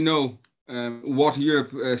know, Water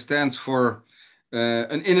Europe stands for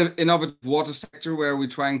an innovative water sector, where we're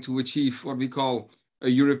trying to achieve what we call a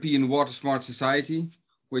European water smart society,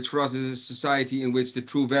 which for us is a society in which the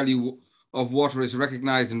true value of water is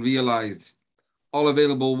recognized and realized. All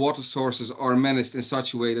available water sources are managed in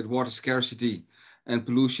such a way that water scarcity and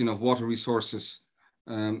pollution of water resources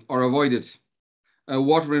are avoided.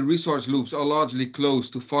 Water and resource loops are largely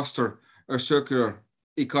closed to foster a circular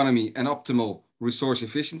economy and optimal resource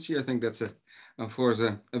efficiency. I think that's of course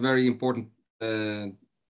a very important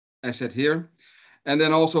asset here. And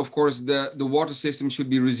then also, of course, the water system should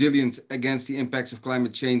be resilient against the impacts of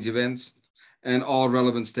climate change events, and all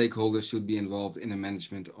relevant stakeholders should be involved in the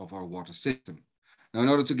management of our water system. Now, in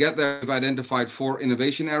order to get there, we've identified 4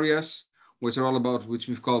 innovation areas, which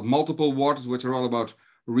we've called multiple waters, which are all about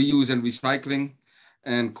reuse and recycling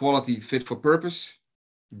and quality fit for purpose.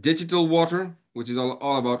 Digital water, which is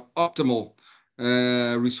all about optimal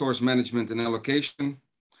resource management and allocation.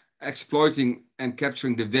 Exploiting and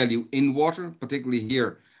capturing the value in water, particularly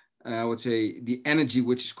here, I would say the energy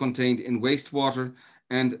which is contained in wastewater,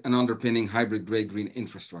 and an underpinning hybrid gray-green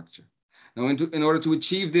infrastructure. Now, in order to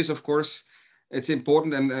achieve this, of course, it's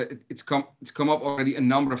important, and it's come up already a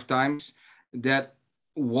number of times, that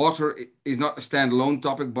water is not a standalone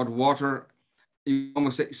topic, but water, you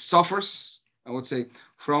almost say, suffers, I would say,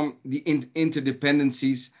 from the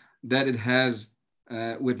interdependencies that it has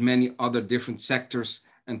with many other different sectors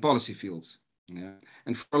and policy fields. Yeah.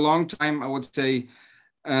 And for a long time, I would say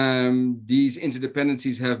these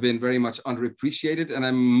interdependencies have been very much underappreciated, and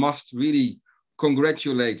I must really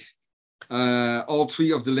congratulate all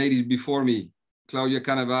 3 of the ladies before me, Claudia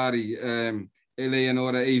Canavari,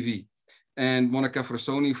 Eleonora Evi, and Monica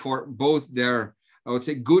Frassoni, for both their, I would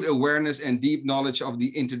say, good awareness and deep knowledge of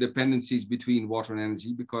the interdependencies between water and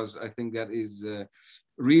energy, because I think that is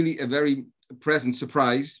really a very present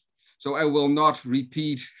surprise. So I will not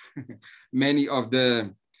repeat many of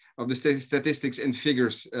the statistics and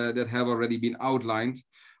figures that have already been outlined,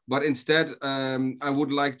 but instead I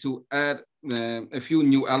would like to add a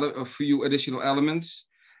few additional elements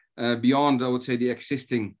beyond, I would say, the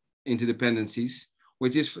existing interdependencies,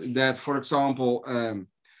 which is that, for example,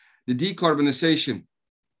 the decarbonization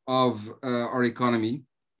of our economy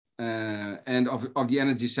and of the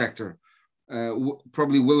energy sector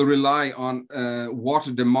probably will rely on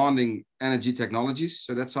water demanding energy technologies.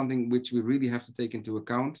 So that's something which we really have to take into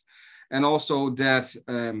account. And also that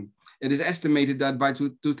it is estimated that by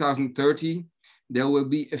 2030, there will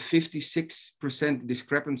be a 56%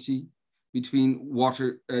 discrepancy between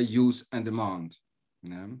water use and demand.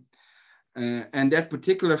 Yeah. And that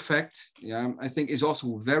particular fact, I think, is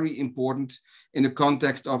also very important in the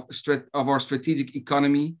context of our strategic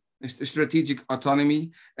economy, strategic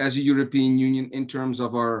autonomy as a European Union in terms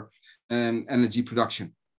of our energy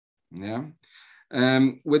production. Yeah.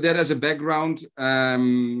 With that as a background,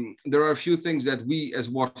 there are a few things that we as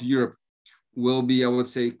Water Europe will be, I would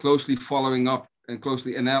say, closely following up and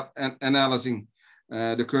closely analyzing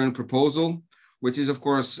the current proposal, which is, of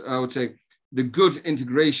course, I would say, the good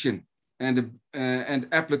integration and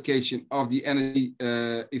application of the energy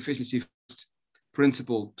efficiency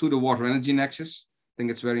principle to the water energy nexus. I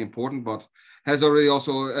think it's very important, but has already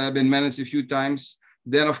also been managed a few times.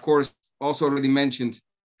 Then, of course, also already mentioned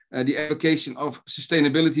the application of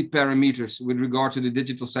sustainability parameters with regard to the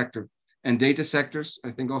digital sector and data sectors.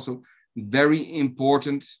 I think also very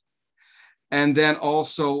important. And then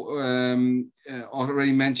also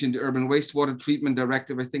already mentioned the Urban Wastewater Treatment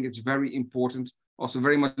Directive. I think it's very important, also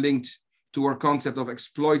very much linked to our concept of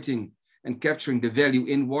exploiting and capturing the value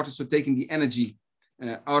in water. So taking the energy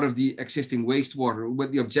out of the existing wastewater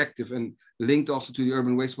with the objective, and linked also to the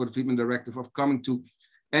Urban Wastewater Treatment Directive, of coming to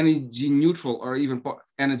energy neutral or even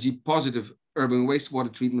energy positive urban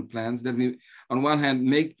wastewater treatment plans that we, on one hand,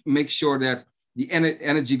 make sure that the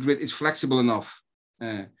energy grid is flexible enough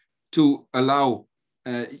to allow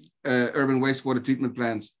urban wastewater treatment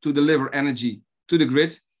plants to deliver energy to the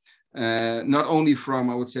grid, not only from,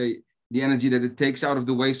 I would say, the energy that it takes out of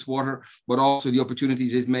the wastewater, but also the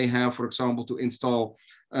opportunities it may have, for example, to install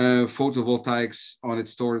photovoltaics on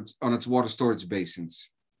its storage, on its water storage basins.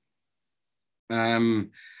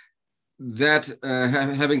 Having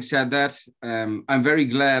said that, I'm very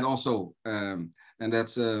glad also, and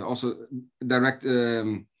that's also direct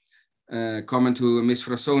comment to Ms.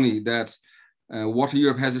 Frassoni, that Water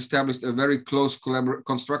Europe has established a very close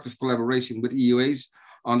constructive collaboration with EUAs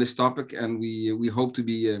on this topic, and we hope to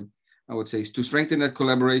be, I would say, to strengthen that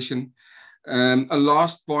collaboration. A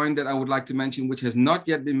last point that I would like to mention, which has not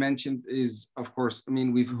yet been mentioned, is, of course, I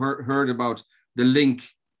mean, we've heard about the link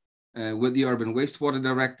with the Urban Wastewater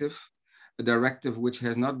Directive, a directive which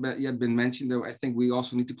has not yet been mentioned, though I think we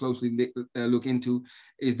also need to closely look into,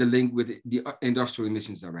 is the link with the Industrial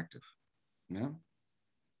Emissions Directive. Yeah.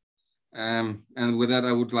 And with that,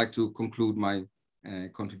 I would like to conclude my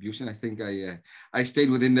contribution. I think I stayed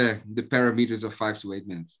within the parameters of 5 to 8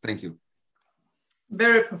 minutes. Thank you.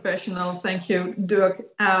 Very professional. Thank you, Dirk.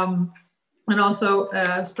 And also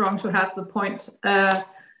strong to have the point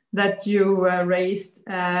that you raised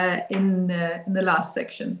in the last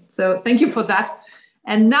section. So thank you for that.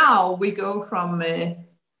 And now we go from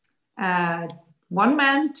one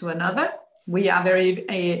man to another. We are very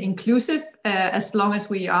inclusive as long as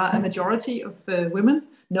we are a majority of women.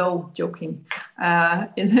 No, joking.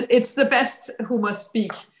 It's the best who must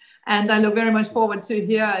speak. And I look very much forward to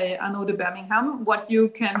hear, Arnaud de Birmingham, what you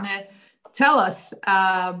can tell us.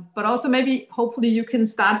 But also maybe, hopefully, you can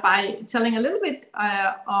start by telling a little bit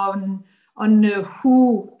on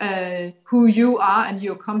who you are and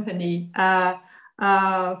your company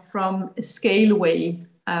from Scaleway.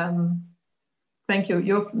 Thank you.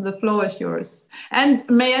 The floor is yours. And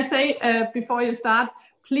may I say, before you start,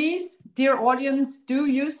 please, dear audience, do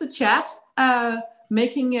use the chat,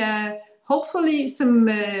 making hopefully some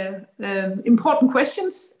important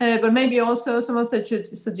questions, but maybe also some of the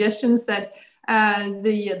suggestions that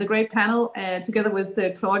the great panel, together with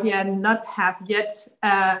Claudia, not have yet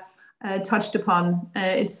touched upon.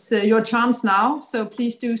 It's your chance now, so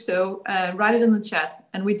please do so. Write it in the chat,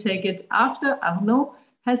 and we take it after Arnaud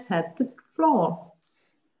has had the floor.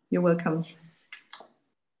 You're welcome.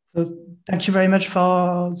 So thank you very much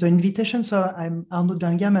for the invitation. So I'm Arnaud de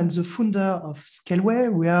Birmingham. I'm the founder of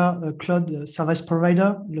Scaleway. We are a cloud service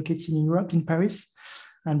provider located in Europe, in Paris,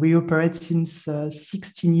 and we operate since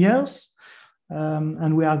 16 years.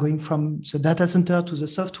 And we are going from the data center to the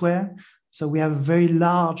software. So we have a very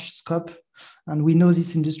large scope, and we know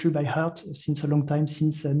this industry by heart since a long time,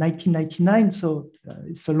 since 1999. So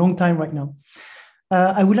it's a long time right now.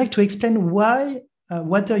 I would like to explain why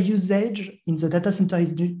water usage in the data center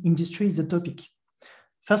industry is a topic.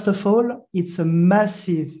 First of all, it's a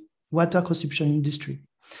massive water consumption industry.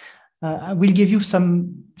 I will give you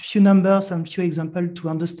some few numbers and few examples to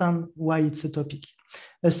understand why it's a topic.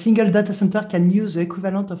 A single data center can use the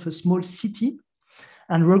equivalent of a small city,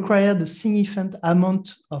 and required a significant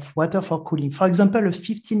amount of water for cooling. For example, a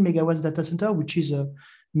 15 megawatts data center, which is a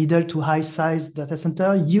middle to high size data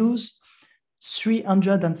center, use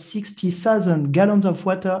 360,000 gallons of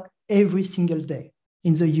water every single day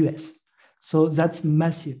in the US. So that's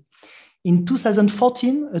massive. In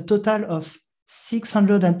 2014, a total of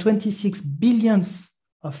 626 billions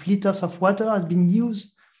of liters of water has been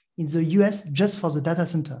used in the US just for the data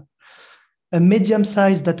center. A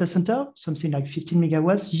medium-sized data center, something like 15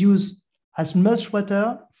 megawatts, use as much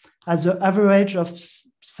water as the average of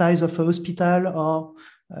size of a hospital or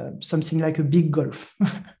something like a big golf.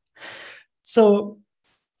 So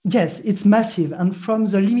yes, it's massive. And from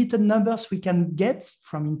the limited numbers we can get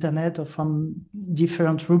from internet or from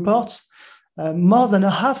different reports, more than a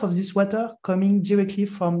half of this water coming directly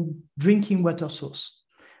from drinking water source,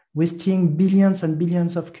 wasting billions and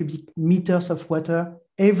billions of cubic meters of water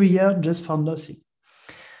every year just for nothing.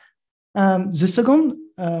 The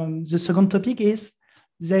second topic is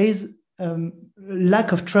there is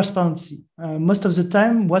lack of transparency. Most of the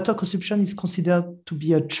time, water consumption is considered to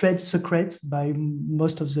be a trade secret by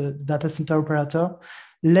most of the data center operator.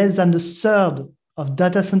 Less than a third of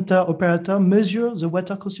data center operator measure the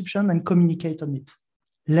water consumption and communicate on it.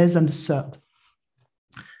 Less than a third.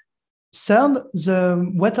 Third,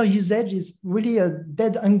 the water usage is really a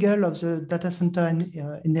dead angle of the data center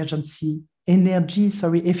energy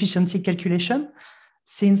efficiency calculation.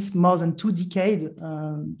 Since more than 2 decades,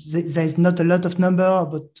 there is not a lot of number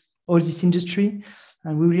about all this industry,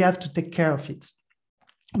 and we really have to take care of it.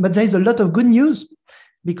 But there is a lot of good news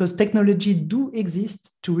because technology do exist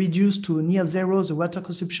to reduce to near zero the water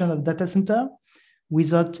consumption of data center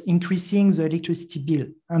without increasing the electricity bill.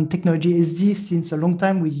 And technology exists since a long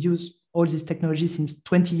time. We use all this technology since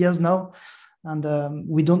 20 years now, and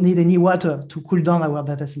we don't need any water to cool down our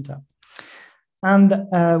data center. And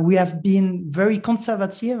we have been very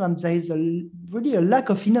conservative, and there is really a lack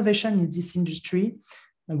of innovation in this industry.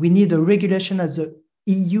 And we need a regulation at the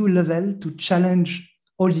EU level to challenge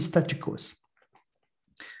all these status quos.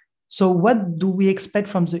 So what do we expect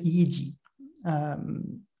from the EEG?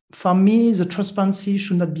 For me, the transparency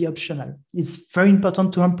should not be optional. It's very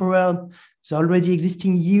important to empower the already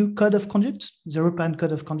existing EU Code of Conduct, the European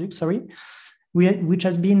Code of Conduct, sorry, which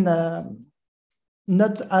has been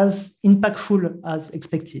not as impactful as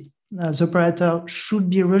expected. The operator should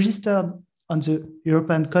be registered on the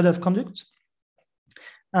European Code of Conduct,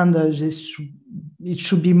 and it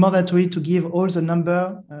should be mandatory to give all the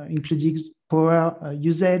number, including power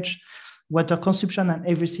usage, water consumption, and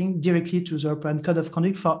everything directly to the European Code of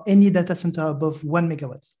Conduct for any data center above 1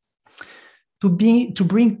 megawatt. To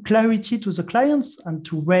bring clarity to the clients and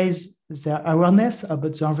to raise their awareness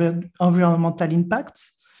about the environmental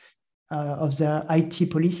impacts of their IT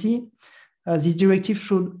policy, this directive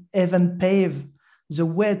should even pave the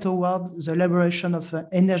way toward the elaboration of an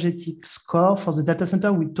energetic score for the data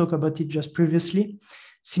center. We talked about it just previously,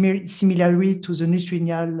 similarly to the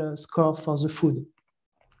nutritional score for the food.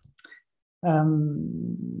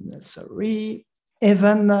 Sorry.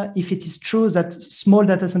 Even if it is true that small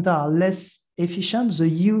data centers are less efficient, the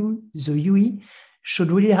UE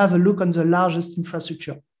should really have a look on the largest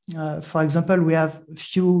infrastructure. For example, we have a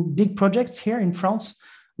few big projects here in France.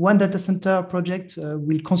 One data center project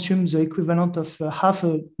will consume the equivalent of half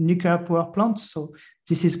a nuclear power plant. So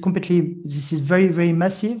this is very, very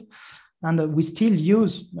massive. And we still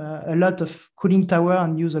use a lot of cooling tower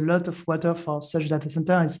and use a lot of water for such data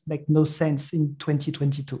center. It makes no sense in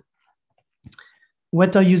 2022.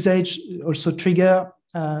 Water usage also trigger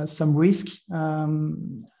some risk.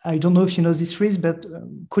 I don't know if you know this risk, but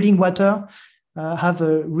cooling water have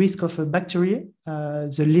a risk of a bacteria,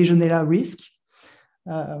 the Legionella risk.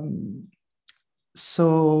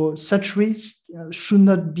 So such risk should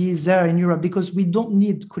not be there in Europe because we don't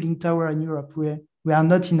need cooling tower in Europe. We are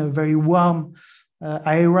not in a very warm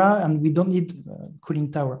area and we don't need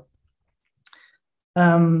cooling tower.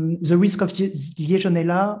 The risk of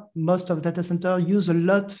Legionella, most of data centers use a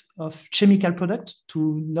lot of chemical products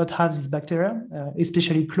to not have this bacteria,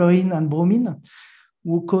 especially chlorine and bromine,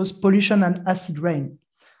 who cause pollution and acid rain.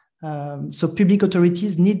 So public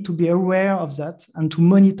authorities need to be aware of that and to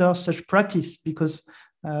monitor such practice because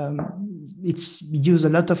it's use a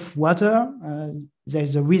lot of water. There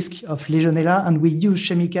is a risk of Legionella and we use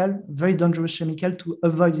very dangerous chemical to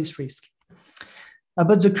avoid this risk.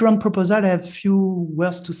 About the current proposal, I have a few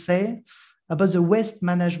words to say. About the waste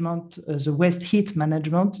management, the waste heat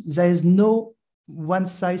management, there is no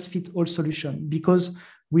one-size-fits-all solution because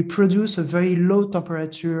we produce a very low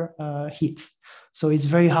temperature heat. So it's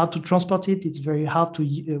very hard to transport it. It's very hard to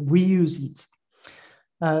reuse it.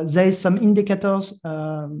 There is some indicators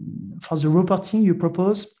for the reporting you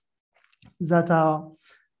propose that are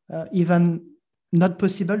even not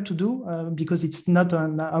possible to do because it's not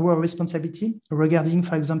on our responsibility regarding,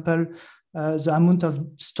 for example, the amount of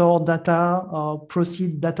stored data or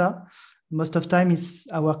proceed data. Most of the time it's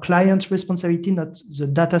our client's responsibility, not the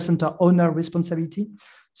data center owner responsibility.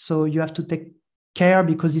 So you have to take care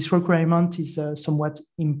because this requirement is somewhat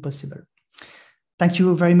impossible. Thank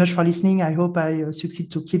you very much for listening. I hope I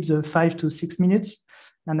succeed to keep the 5 to 6 minutes,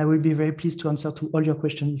 and I will be very pleased to answer to all your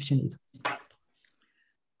questions if you need.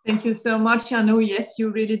 Thank you so much, Anu. Yes, you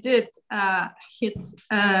really did hit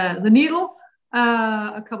the needle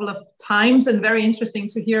a couple of times, and very interesting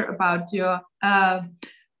to hear about your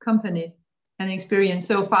company and experience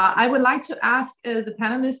so far. I would like to ask the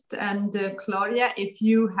panelists and Claudia if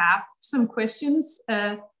you have some questions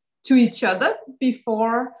to each other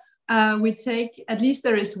before we take, at least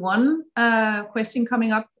there is one question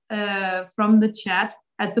coming up from the chat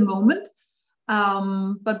at the moment.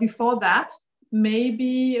 But before that,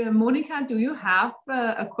 maybe Monica, do you have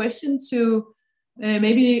a question to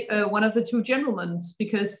maybe one of the two gentlemen?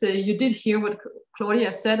 Because you did hear what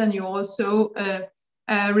Claudia said, and you also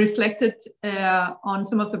reflected on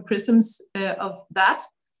some of the prisms of that.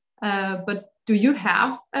 But do you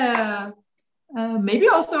have maybe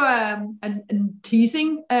also a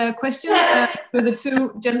teasing question to the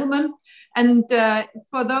two gentlemen? And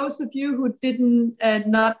for those of you who didn't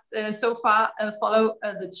not so far follow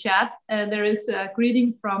the chat, there is a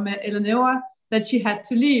greeting from Eleonora that she had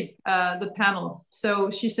to leave the panel. So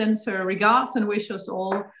she sends her regards and wishes us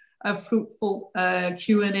all a fruitful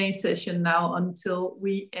Q&A session now until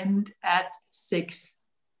we end at 6.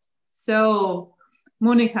 So,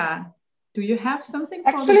 Monica, do you have something?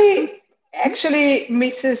 Actually,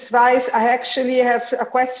 Mrs. Weiss, I actually have a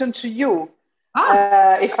question to you.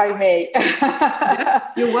 If I may.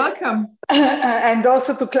 Yes, you're welcome. And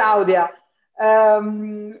also to Claudia.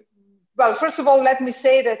 Well, first of all, let me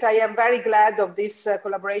say that I am very glad of this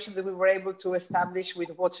collaboration that we were able to establish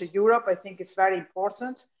with Water Europe. I think it's very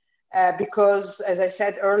important because, as I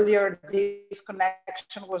said earlier, this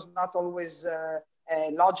connection was not always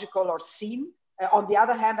logical or seen. On the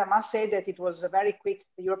other hand, I must say that it was very quick.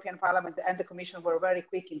 The European Parliament and the Commission were very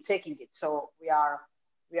quick in taking it. So we are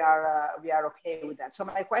okay with that. So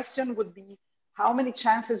my question would be, how many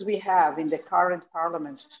chances we have in the current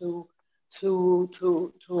Parliament to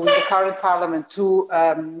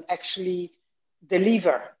actually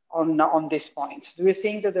deliver on this point? Do you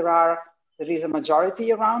think that there is a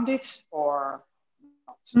majority around it, or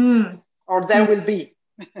not? Or there will be?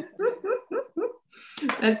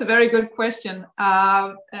 That's a very good question.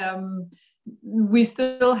 We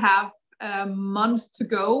still have months to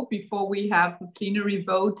go before we have a plenary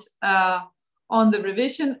vote on the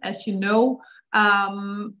revision, as you know.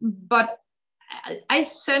 But I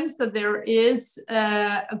sense that there is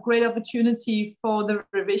a great opportunity for the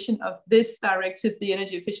revision of this directive, the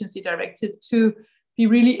Energy Efficiency Directive, to be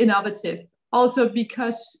really innovative. Also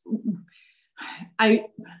because I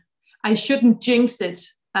shouldn't jinx it,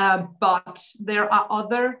 but there are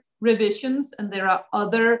other revisions and there are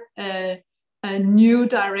other new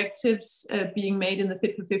directives being made in the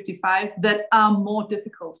Fit for 55 that are more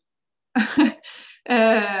difficult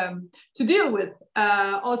to deal with,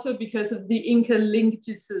 also because of the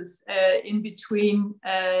interlinkages in between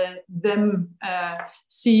them,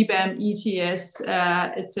 CBAM, ETS,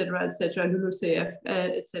 etc., LULUCF,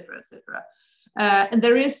 etc. And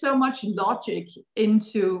there is so much logic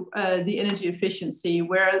into the energy efficiency,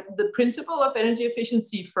 where the principle of energy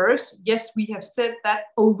efficiency first, yes, we have said that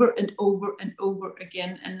over and over and over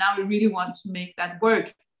again, and now we really want to make that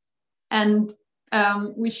work. And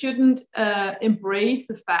we shouldn't embrace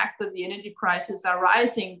the fact that the energy prices are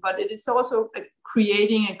rising, but it is also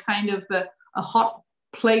creating a kind of a hot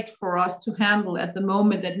plate for us to handle at the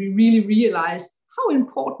moment, that we really realize how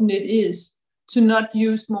important it is to not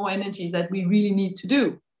use more energy that we really need to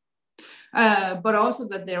do. But also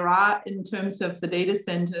that there are, in terms of the data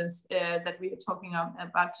centers that we are talking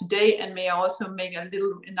about today, and may I also make a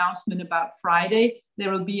little announcement about Friday,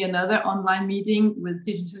 there will be another online meeting with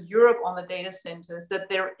Digital Europe on the data centers, that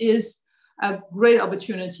there is a great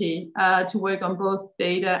opportunity to work on both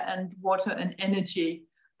data and water and energy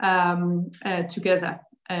together.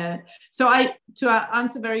 So to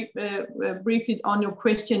answer very briefly on your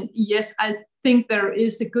question, yes, I think there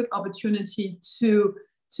is a good opportunity to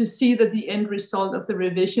see that the end result of the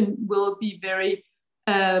revision will be very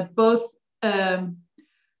both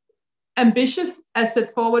ambitious as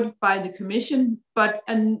set forward by the Commission, but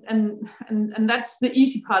and that's the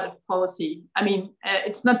easy part of policy. I mean,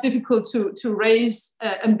 it's not difficult to raise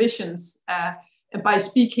ambitions. by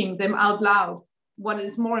speaking them out loud. What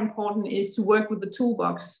is more important is to work with the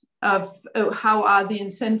toolbox of how are the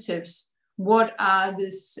incentives, what are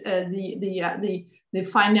the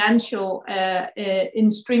financial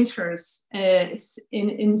instructors,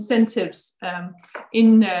 incentives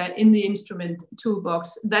in the instrument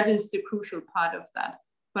toolbox. That is the crucial part of that.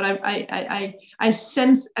 But I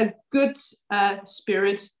sense a good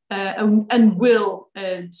spirit and will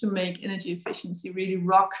to make energy efficiency really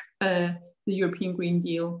rock the European Green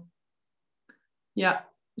Deal. Yeah,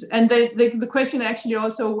 and the question actually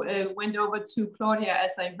also went over to Claudia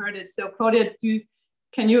as I heard it. So Claudia,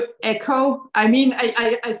 can you echo? I mean,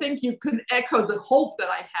 I think you could echo the hope that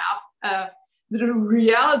I have. The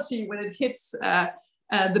reality when it hits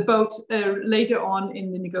the boat later on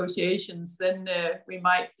in the negotiations, then we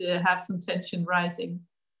might have some tension rising.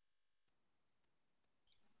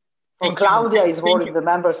 Well, Claudia is holding the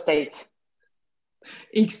member states.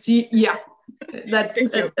 Yeah,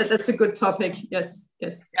 that's a good topic. Yes.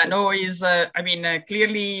 Yeah, no, I mean,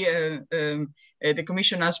 clearly the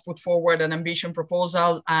Commission has put forward an ambition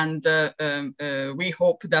proposal, and we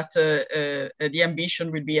hope that the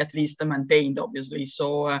ambition will be at least maintained, obviously.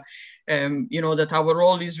 So, you know, that our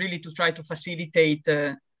role is really to try to facilitate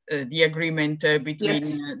the agreement between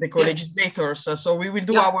the co-legislators. So we will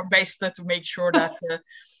do our best to make sure that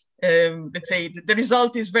let's say the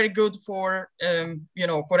result is very good for you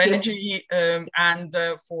know, for energy and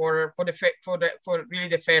for really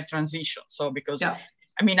the fair transition. So because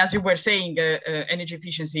I mean, as you were saying, energy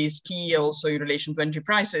efficiency is key also in relation to energy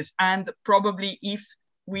prices, and probably if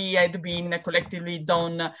we had been collectively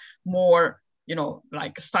done more, you know,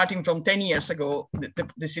 like starting from 10 years ago,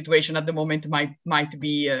 the situation at the moment might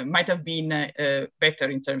have been better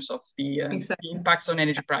in terms of the impacts on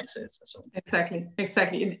energy prices. So.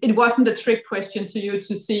 Exactly. It wasn't a trick question to you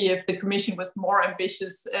to see if the Commission was more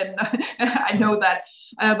ambitious, and I know that,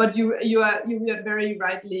 but you very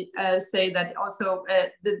rightly say that also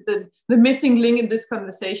the missing link in this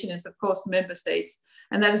conversation is of course member states.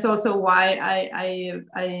 And that is also why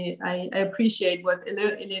I appreciate what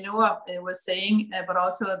Eleanor was saying, but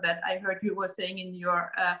also that I heard you were saying in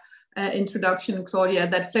your introduction, Claudia,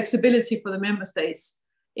 that flexibility for the member states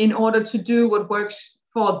in order to do what works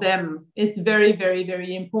for them is very, very,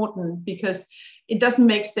 very important, because it doesn't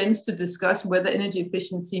make sense to discuss whether energy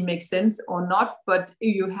efficiency makes sense or not, but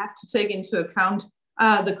you have to take into account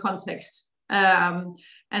the context.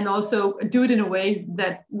 And also do it in a way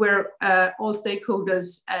that where all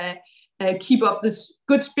stakeholders keep up this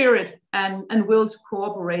good spirit and will to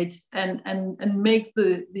cooperate and make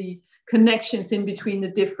the connections in between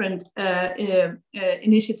the different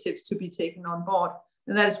initiatives to be taken on board.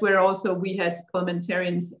 And that's where also we as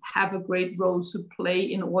parliamentarians have a great role to play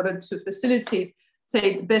in order to facilitate,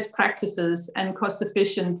 say, best practices and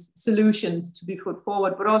cost-efficient solutions to be put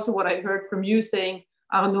forward. But also what I heard from you saying,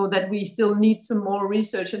 Arnaud, that we still need some more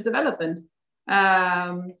research and development.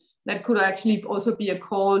 That could actually also be a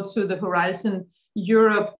call to the Horizon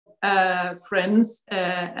Europe friends,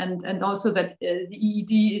 and also that the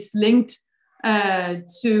EED is linked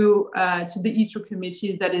to the ISRO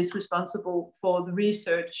committee that is responsible for the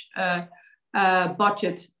research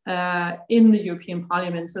budget in the European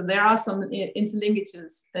Parliament. So there are some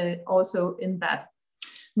interlinkages also in that.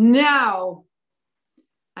 Now,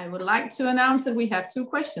 I would like to announce that we have 2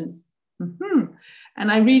 questions.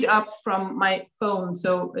 And I read up from my phone,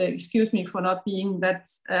 so excuse me for not being that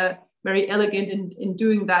very elegant in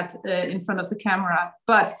doing that in front of the camera.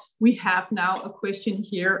 But we have now a question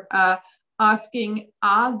here asking,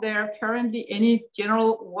 are there currently any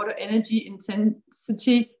general water energy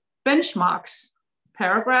intensity benchmarks,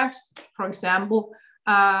 paragraphs, for example,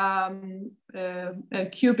 a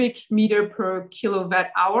cubic meter per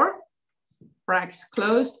kilowatt hour, brackets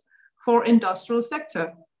closed, for industrial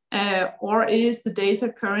sector, or is the data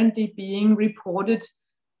currently being reported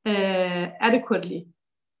adequately,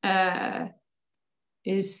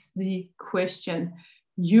 is the question.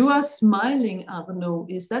 You are smiling, Arnaud.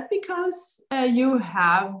 Is that because you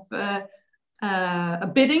have a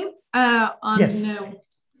bidding on? Yes.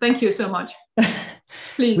 Thank you so much.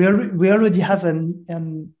 Please. We already have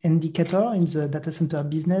an indicator in the data center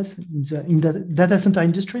business, in the data center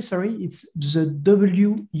industry, sorry. It's the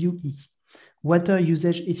WUE, water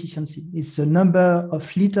usage efficiency. It's the number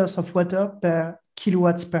of liters of water per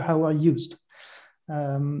kilowatts per hour used.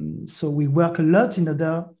 So we work a lot in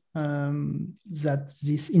order that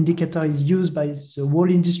this indicator is used by the whole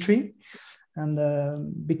industry. And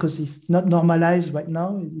because it's not normalized right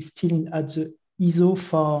now, it's still at the ISO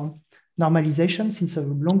for normalization since a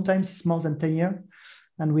long time, since more than 10 years.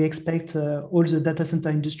 And we expect all the data center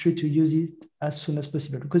industry to use it as soon as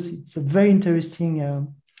possible, because it's a very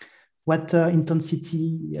interesting water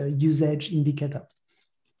intensity usage indicator.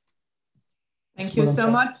 Thank you so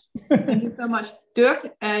much. Thank you so much.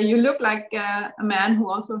 Dirk, you look like a man who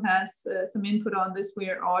also has some input on this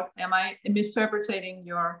weird, or am I misinterpreting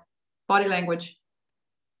your body language?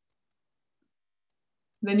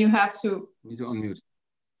 Then you have to... Need to unmute.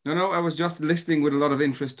 No, I was just listening with a lot of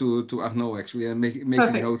interest to Arnaud, actually, and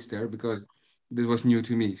making notes there, because this was new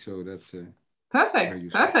to me. So that's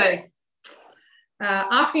perfect.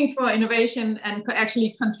 Asking for innovation and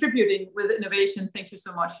actually contributing with innovation. Thank you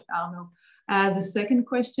so much, Arnaud. The second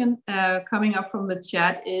question coming up from the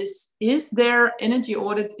chat is there energy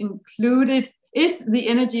audit included? Is the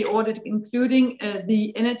energy audit including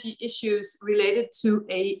the energy issues related to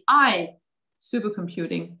AI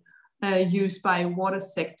supercomputing used by water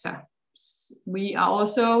sector? We are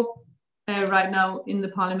also right now in the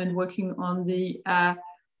Parliament working on the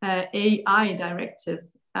AI Directive.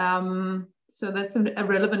 So that's a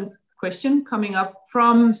relevant question coming up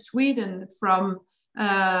from Sweden, from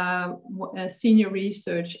senior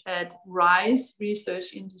research at RISE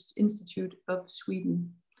Research Institute of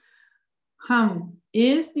Sweden.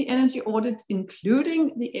 Is the energy audit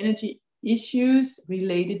including the energy issues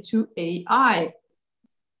related to AI?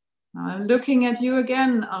 I'm looking at you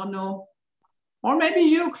again, Arnaud, or maybe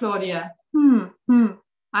you, Claudia.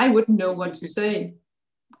 I wouldn't know what to say.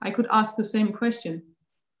 I could ask the same question.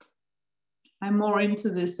 I'm more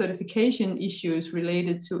into the certification issues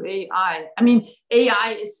related to AI. I mean,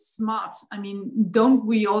 AI is smart. I mean, don't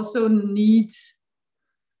we also need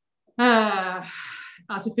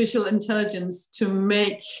artificial intelligence to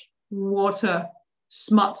make water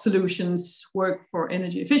smart solutions work for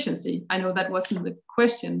energy efficiency? I know that wasn't the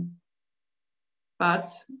question, but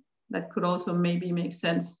that could also maybe make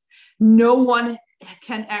sense. No one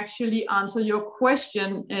can actually answer your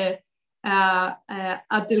question,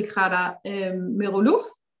 Abdelkader Meroulouf.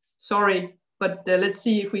 Sorry, but let's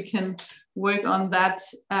see if we can work on that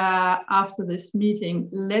after this meeting.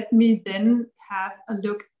 Let me then have a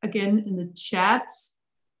look again in the chat.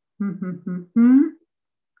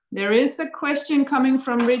 There is a question coming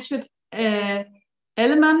from Richard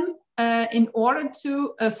Elleman. In order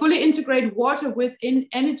to fully integrate water within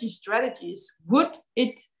energy strategies, would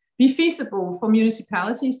it be feasible for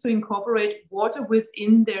municipalities to incorporate water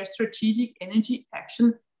within their strategic energy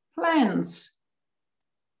action plans?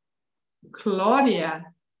 Claudia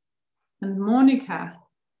and Monica,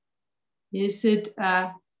 is it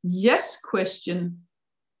a yes question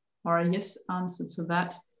or a yes answer to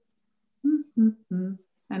that?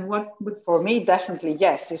 And what would... For me, definitely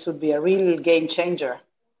yes. This would be a real game changer.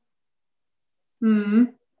 I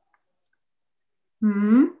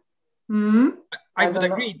would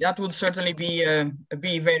agree. That would certainly be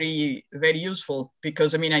very, very useful,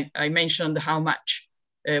 because I mean, I mentioned how much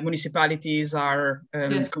municipalities are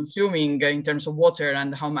consuming in terms of water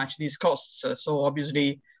and how much this costs. So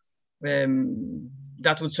obviously,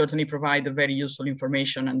 that would certainly provide a very useful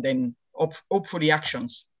information, and then hopefully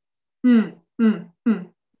actions.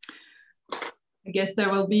 I guess there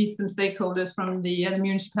will be some stakeholders from the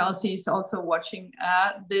municipalities also watching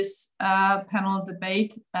this panel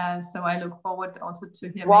debate. So I look forward also to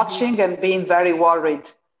hear. Watching and being very worried,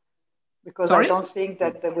 because Sorry? I don't think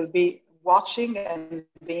that there will be watching and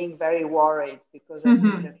being very worried, because I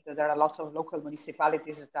think that there are a lot of local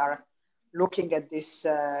municipalities that are looking at this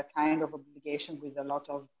kind of obligation with a lot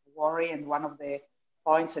of worry. And one of the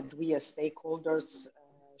points that we as stakeholders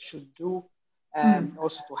should do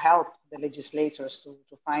also to help the legislators to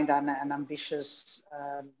find an ambitious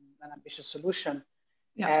solution,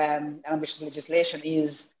 ambitious legislation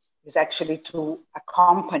is actually to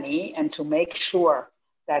accompany and to make sure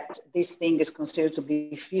that this thing is considered to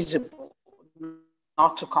be feasible,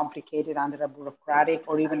 not too complicated under a bureaucratic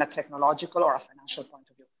or even a technological or a financial point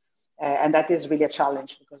of view. And that is really a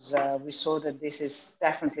challenge, because we saw that this is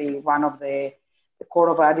definitely one of the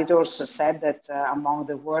Court of Auditors said that among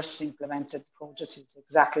the worst implemented projects is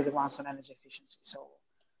exactly the ones on energy efficiency. So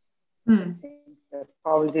I think that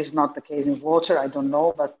probably this is not the case in water. I don't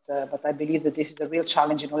know, but I believe that this is a real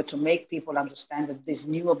challenge in order to make people understand that these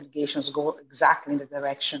new obligations go exactly in the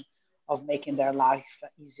direction of making their life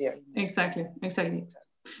easier. Exactly.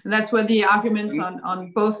 And that's where the arguments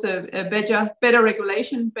on both the better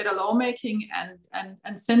regulation, better lawmaking, and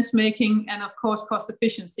sense making, and of course cost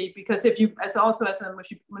efficiency. Because if you, as a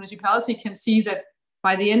municipality, can see that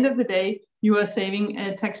by the end of the day you are saving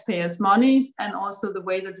taxpayers' monies, and also the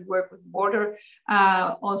way that you work with water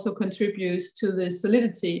also contributes to the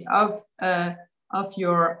solidity of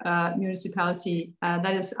your municipality.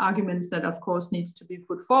 That is arguments that of course needs to be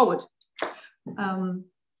put forward.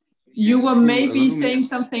 You were maybe saying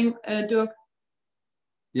something, Dirk.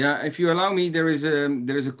 Yeah, if you allow me, there is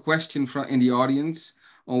a question from in the audience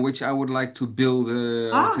on which I would like to build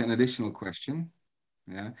an additional question.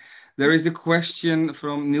 Yeah, there is the question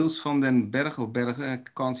from Niels van den Berg of Bergen. I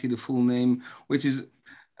can't see the full name, which is,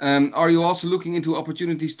 are you also looking into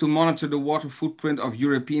opportunities to monitor the water footprint of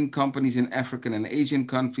European companies in African and Asian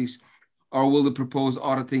countries, or will the proposed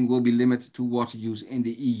auditing will be limited to water use in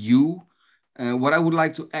the EU? What I would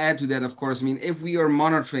like to add to that, of course, I mean, if we are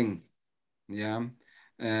monitoring, yeah,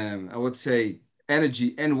 I would say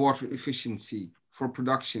energy and water efficiency for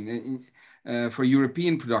production, for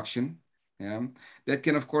European production, yeah, that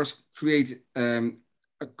can of course create a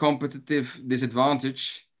competitive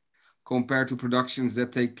disadvantage compared to productions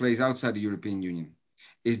that take place outside the European Union.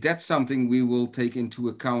 Is that something we will take into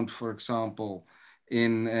account, for example,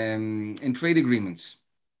 in trade agreements?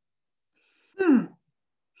 I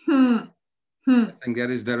think that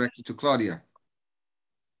is directed to Claudia.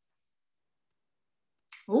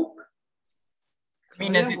 Oh. I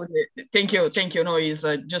mean, thank you. No, is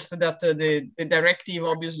just that the directive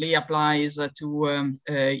obviously applies to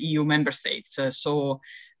EU member states.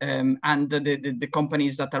 And the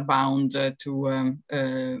companies that are bound to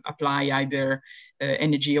apply either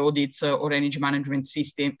energy audits or energy management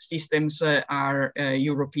systems are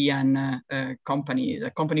European companies,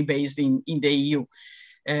 a company based in the EU.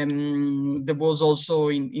 There was also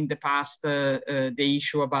in the past the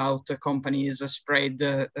issue about companies spread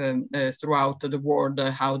throughout the world,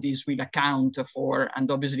 how this will account for,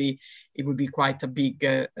 and obviously it would be quite a big,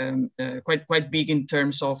 quite big in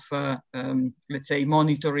terms of, let's say,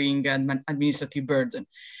 monitoring and administrative burden.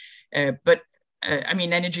 But I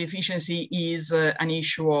mean, energy efficiency is an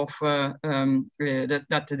issue of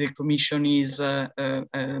that the Commission is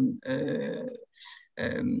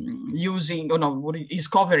using, or no, what is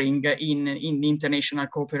covering in international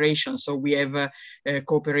cooperation. So we have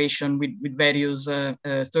cooperation with various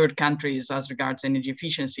third countries as regards energy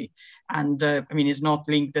efficiency. And I mean, it's not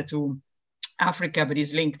linked to Africa, but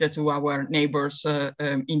is linked to our neighbors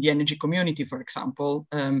in the energy community, for example.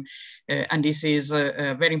 And this is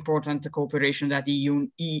a very important cooperation that the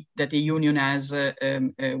Union has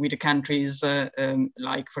with the countries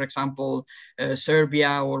like, for example,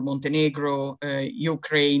 Serbia or Montenegro,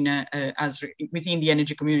 Ukraine, as within the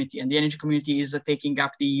energy community. And the energy community is taking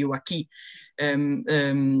up the EU acquis.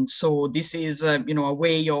 So this is, you know, a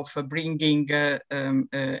way of bringing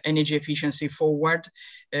energy efficiency forward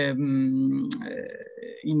in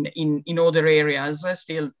other areas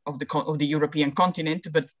still of the European continent,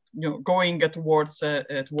 but you know, going towards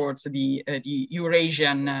the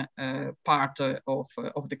Eurasian part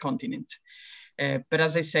of the continent. But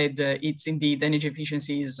as I said, it's indeed energy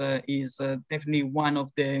efficiency is definitely one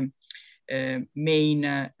of the main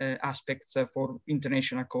aspects for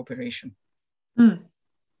international cooperation.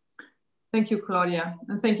 Thank you, Claudia,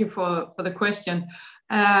 and thank you for the question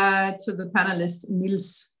to the panelist,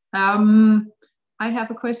 Niels. I have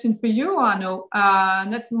a question for you, Arno.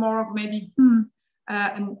 That's more maybe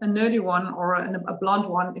a nerdy one or a blunt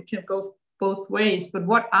one. It can go both ways, but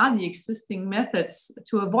what are the existing methods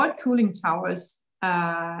to avoid cooling towers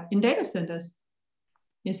in data centers?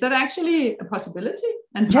 Is that actually a possibility?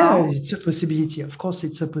 And yeah, how? It's a possibility. Of course,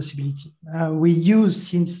 it's a possibility. We use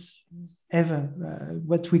since ever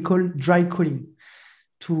what we call dry cooling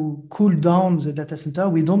to cool down the data center.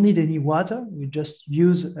 We don't need any water. We just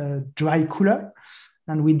use a dry cooler,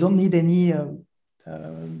 and we don't need any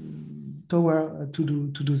tower to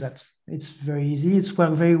do that. It's very easy. It's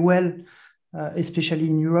worked very well, especially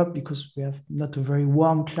in Europe, because we have not a very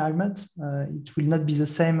warm climate. It will not be the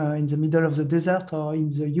same in the middle of the desert or in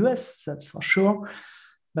the US, that's for sure.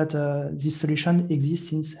 But this solution exists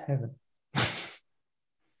since heaven.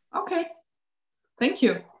 Okay, thank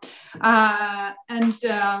you. And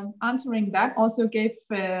answering that also gave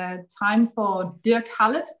time for Dirk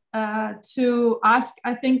Hallet to ask.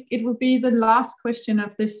 I think it will be the last question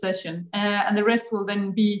of this session, and the rest will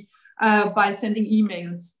then be by sending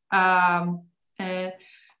emails.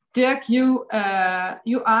 Dirk, you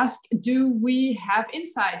ask, do we have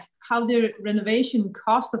insight how the renovation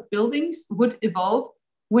cost of buildings would evolve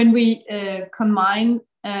when we combine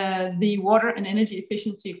the water and energy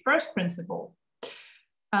efficiency first principle?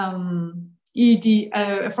 For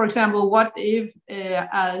example, what if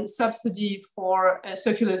a subsidy for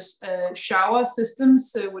circular shower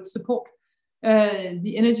systems would support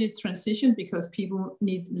the energy transition because people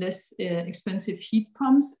need less expensive heat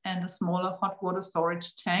pumps and a smaller hot water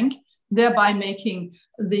storage tank, thereby making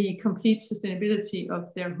the complete sustainability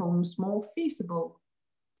of their homes more feasible?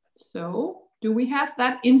 So, do we have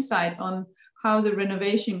that insight on how the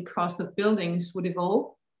renovation cost of buildings would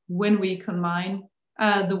evolve when we combine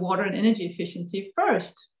the water and energy efficiency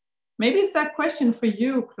first? Maybe it's that question for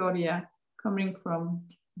you, Claudia, coming from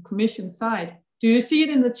the Commission side. Do you see it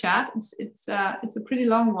in the chat? It's a pretty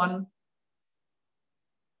long one.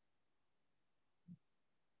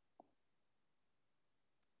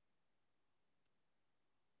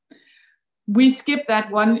 We skip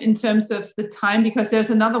that one in terms of the time because there's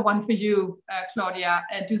another one for you, Claudia.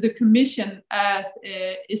 Is the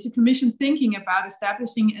Commission thinking about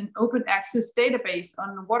establishing an open access database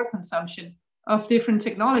on water consumption of different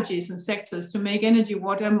technologies and sectors to make energy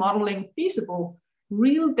water modeling feasible?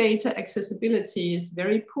 Real data accessibility is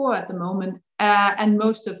very poor at the moment, and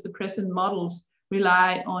most of the present models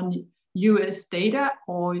rely on US data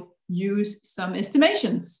or use some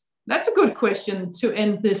estimations. That's a good question to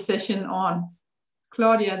end this session on.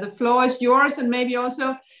 Claudia, the floor is yours, and maybe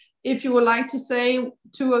also if you would like to say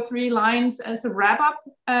 2 or 3 lines as a wrap-up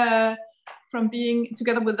from being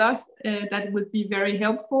together with us, that would be very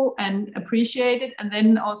helpful and appreciated. And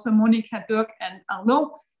then also Monica, Dirk, and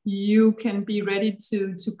Arnaud, you can be ready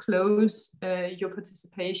to close your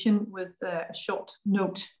participation with a short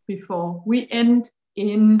note before we end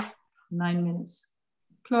in 9 minutes.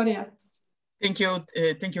 Claudia. Thank you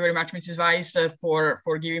very much, Mrs. Weiss,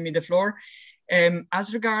 for giving me the floor.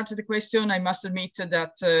 As regards the question, I must admit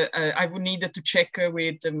that I would need to check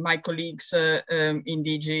with my colleagues in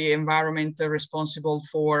DG Environment responsible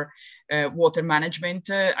for water management.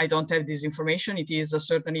 I don't have this information. It is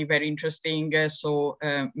certainly very interesting. So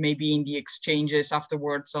maybe in the exchanges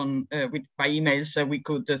afterwards by emails, we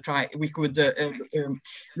could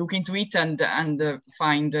look into it and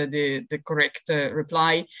find the correct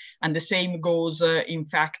reply. And the same goes, in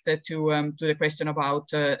fact, to the question about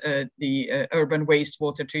the urban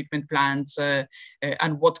wastewater treatment plants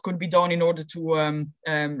and what could be done in order to,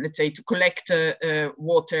 let's say, to collect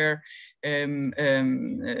water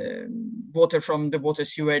water from the water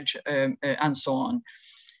sewage and so on.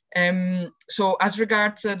 So as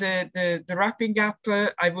regards the wrapping up,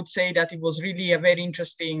 I would say that it was really a very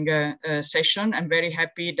interesting session. I'm very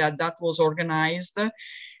happy that that was organized.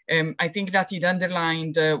 I think that it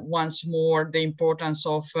underlined once more the importance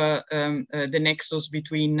of the nexus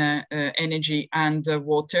between energy and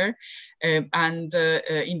water.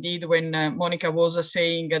 Indeed, when Monica was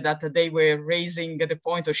saying that they were raising the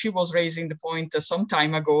point, or she was raising the point some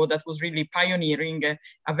time ago, that was really pioneering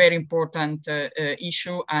a very important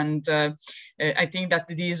issue. And I think that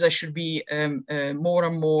this should be more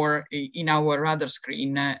and more in our radar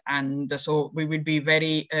screen. And so we will be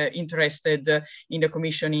very interested in the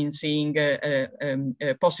Commission in seeing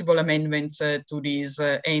possible amendments to this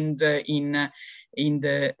end in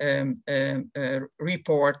the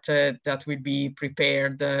report that will be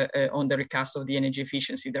prepared on the recast of the Energy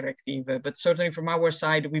Efficiency Directive. But certainly from our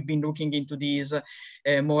side, we've been looking into these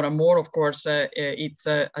more and more. Of course, it's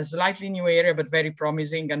a slightly new area, but very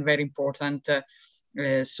promising and very important.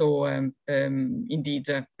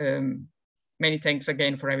 Indeed, many thanks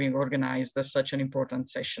again for having organized such an important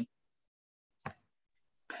session.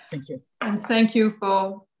 Thank you. And thank you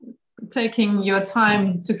for taking your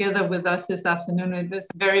time together with us this afternoon. It was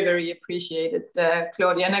very, very appreciated,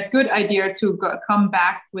 Claudia, and a good idea to come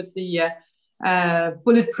back with the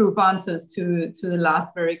bulletproof answers to the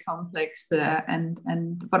last very complex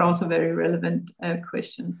but also very relevant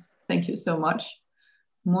questions. Thank you so much.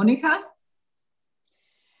 Monica?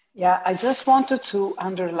 Yeah, I just wanted to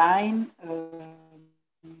underline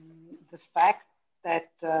the fact that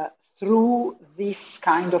through this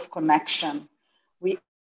kind of connection, we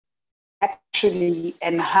actually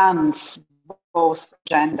enhance both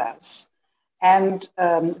agendas. And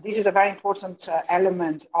this is a very important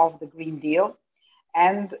element of the Green Deal,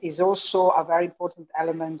 and is also a very important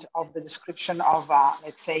element of the description of,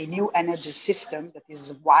 let's say, new energy system that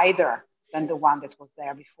is wider than the one that was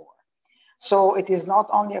there before. So it is not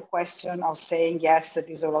only a question of saying, yes, there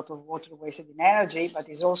is a lot of water wasted in energy, but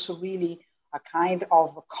it's also really a kind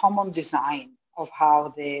of a common design of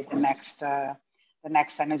how the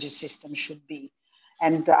next energy system should be.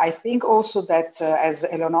 And I think also that, as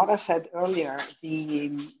Eleonora said earlier,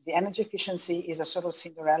 the energy efficiency is a sort of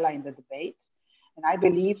Cinderella in the debate. And I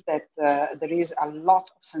believe that there is a lot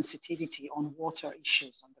of sensitivity on water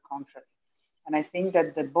issues, on the contrary. And I think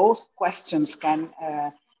that both questions can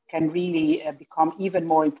really become even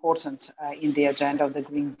more important in the agenda of the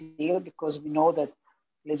Green Deal, because we know that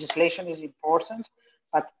legislation is important,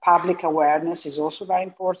 but public awareness is also very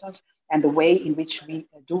important. And the way in which we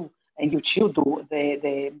do, in which you do,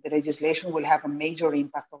 the legislation will have a major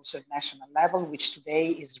impact also at national level, which today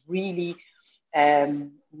is really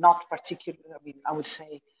not particularly, I would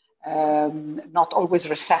say, not always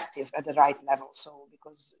receptive at the right level. So,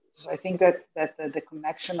 because So I think that the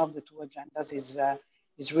connection of the two agendas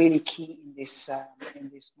is really key in this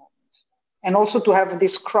moment. And also to have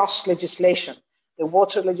this cross legislation, the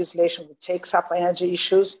water legislation which takes up energy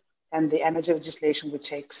issues and the energy legislation which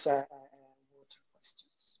takes water questions.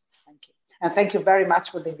 Thank you. And thank you very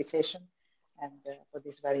much for the invitation and for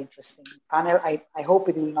this very interesting panel. I hope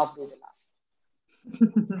it will not be the last.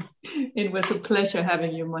 It was a pleasure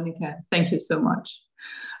having you, Monica. Thank you so much.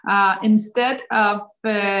 Instead of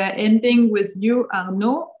ending with you,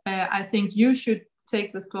 Arnaud, I think you should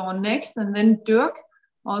take the floor next, and then Dirk,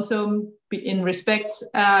 also in respect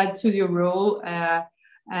to your role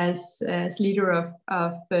as leader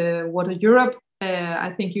of Water Europe,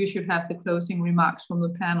 I think you should have the closing remarks from the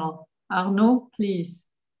panel. Arnaud, please.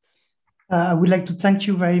 I would like to thank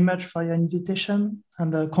you very much for your invitation,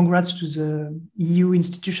 and congrats to the EU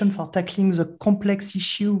institution for tackling the complex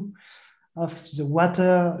issue of the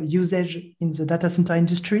water usage in the data center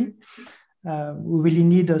industry. We really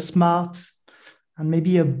need a smart and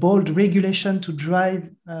maybe a bold regulation to drive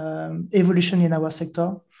evolution in our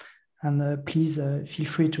sector. And please feel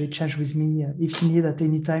free to exchange with me if you need at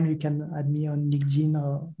any time. You can add me on LinkedIn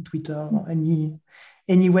or Twitter or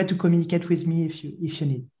any way to communicate with me if you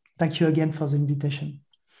need. Thank you again for the invitation.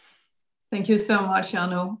 Thank you so much,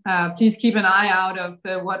 Arnaud. Please keep an eye out of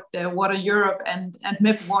what Water Europe and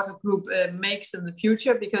MEP Water Group makes in the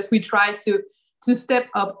future, because we try to step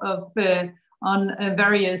up on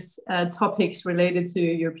various topics related to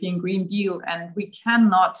European Green Deal, and we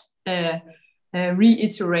cannot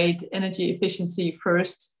reiterate energy efficiency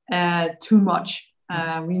first too much.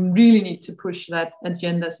 We really need to push that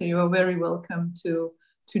agenda, so you are very welcome to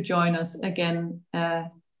join us again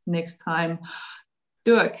next time.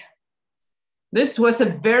 Dirk, this was a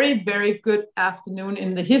very, very good afternoon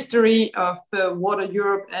in the history of Water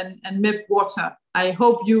Europe and MEP Water. I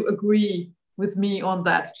hope you agree with me on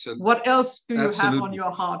that. Absolutely. What else do you have on your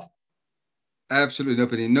heart?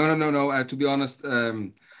 Absolutely, no. To be honest,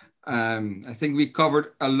 I think we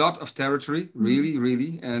covered a lot of territory,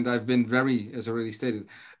 really, and I've been very, as already stated,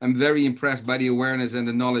 I'm very impressed by the awareness and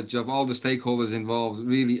the knowledge of all the stakeholders involved,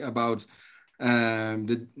 really, about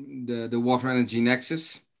the water energy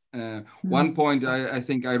nexus. One point I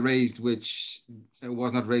think I raised, which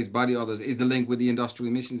was not raised by the others, is the link with the Industrial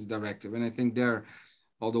Emissions Directive. And I think there,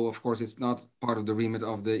 although of course it's not part of the remit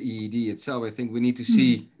of the EED itself, I think we need to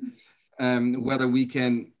see whether we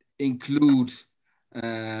can include,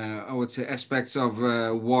 I would say, aspects of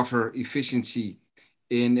water efficiency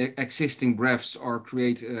in existing BREFs, or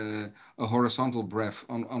create a horizontal BREF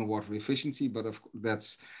on water efficiency. But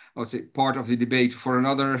that's, I would say, part of the debate for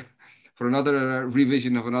another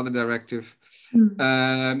revision of another directive.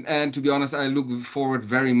 And to be honest, I look forward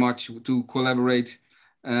very much to collaborate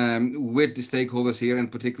with the stakeholders here,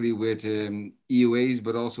 and particularly with EUAs,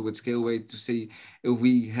 but also with Scaleway, to see if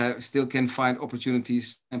we still can find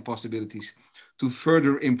opportunities and possibilities to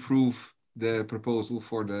further improve the proposal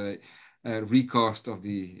for the recast of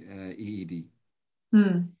the EED.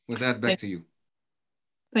 With that, back to you.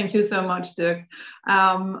 Thank you so much, Dirk.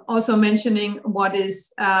 Also mentioning what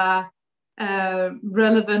is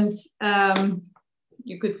relevant,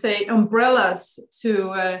 you could say, umbrellas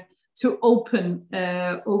to open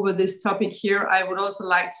over this topic here. I would also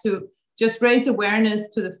like to just raise awareness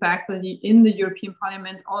to the fact that in the European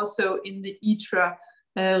Parliament, also in the ITRA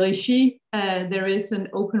regime, there is an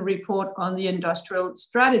open report on the industrial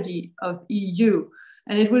strategy of EU.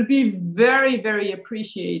 And it would be very, very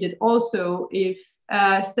appreciated also if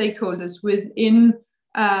stakeholders within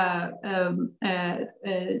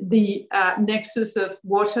the nexus of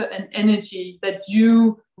water and energy, that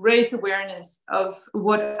you raise awareness of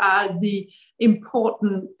what are the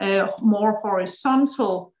important, more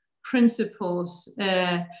horizontal principles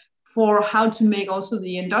for how to make also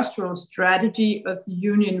the industrial strategy of the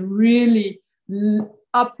Union really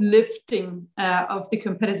uplifting of the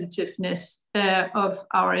competitiveness of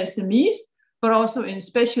our SMEs, but also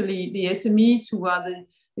especially the SMEs who are the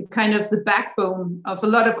kind of the backbone of a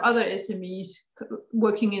lot of other SMEs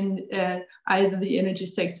working in either the energy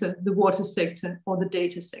sector, the water sector, or the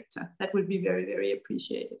data sector. That would be very, very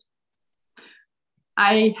appreciated.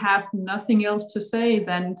 I have nothing else to say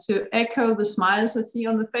than to echo the smiles I see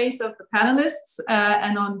on the face of the panelists,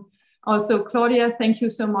 and on also Claudia. Thank you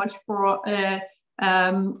so much for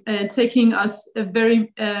taking us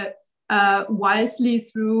very wisely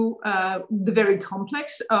through the very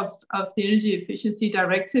complex of the Energy Efficiency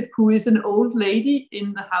Directive, who is an old lady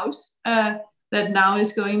in the house that now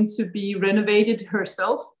is going to be renovated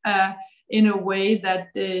herself in a way that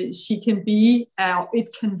she can be,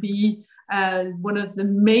 it can be one of the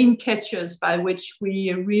main catchers by which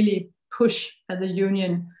we really push the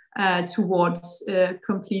Union towards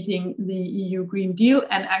completing the EU Green Deal,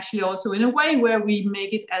 and actually also in a way where we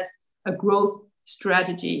make it as a growth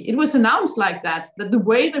strategy. It was announced like that the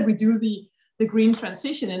way that we do the green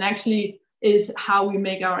transition and actually is how we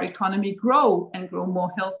make our economy grow and grow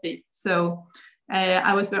more healthy. So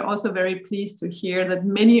I was also very pleased to hear that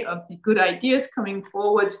many of the good ideas coming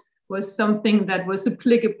forward was something that was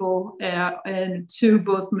applicable to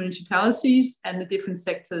both municipalities and the different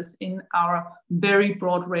sectors in our very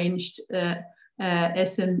broad-ranged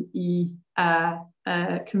SME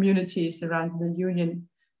communities around the Union.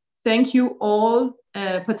 Thank you all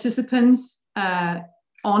participants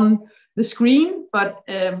on the screen, but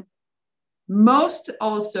most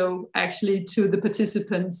also actually to the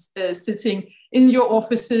participants sitting in your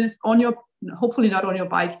offices, on your, hopefully not on your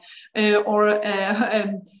bike, or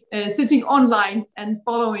sitting online and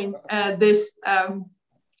following this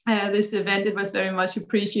event. It was very much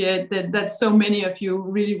appreciated that so many of you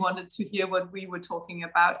really wanted to hear what we were talking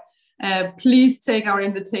about. Please take our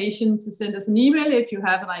invitation to send us an email if you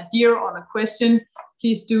have an idea or a question.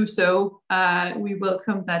 Please do so. We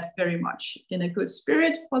welcome that very much in a good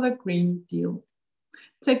spirit for the Green Deal.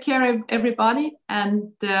 Take care, everybody,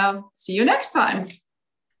 and see you next time.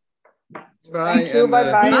 Bye. Thank you.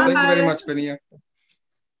 Bye-bye. Thank you very much, Benia.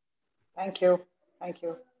 Thank you. Thank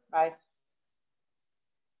you. Bye.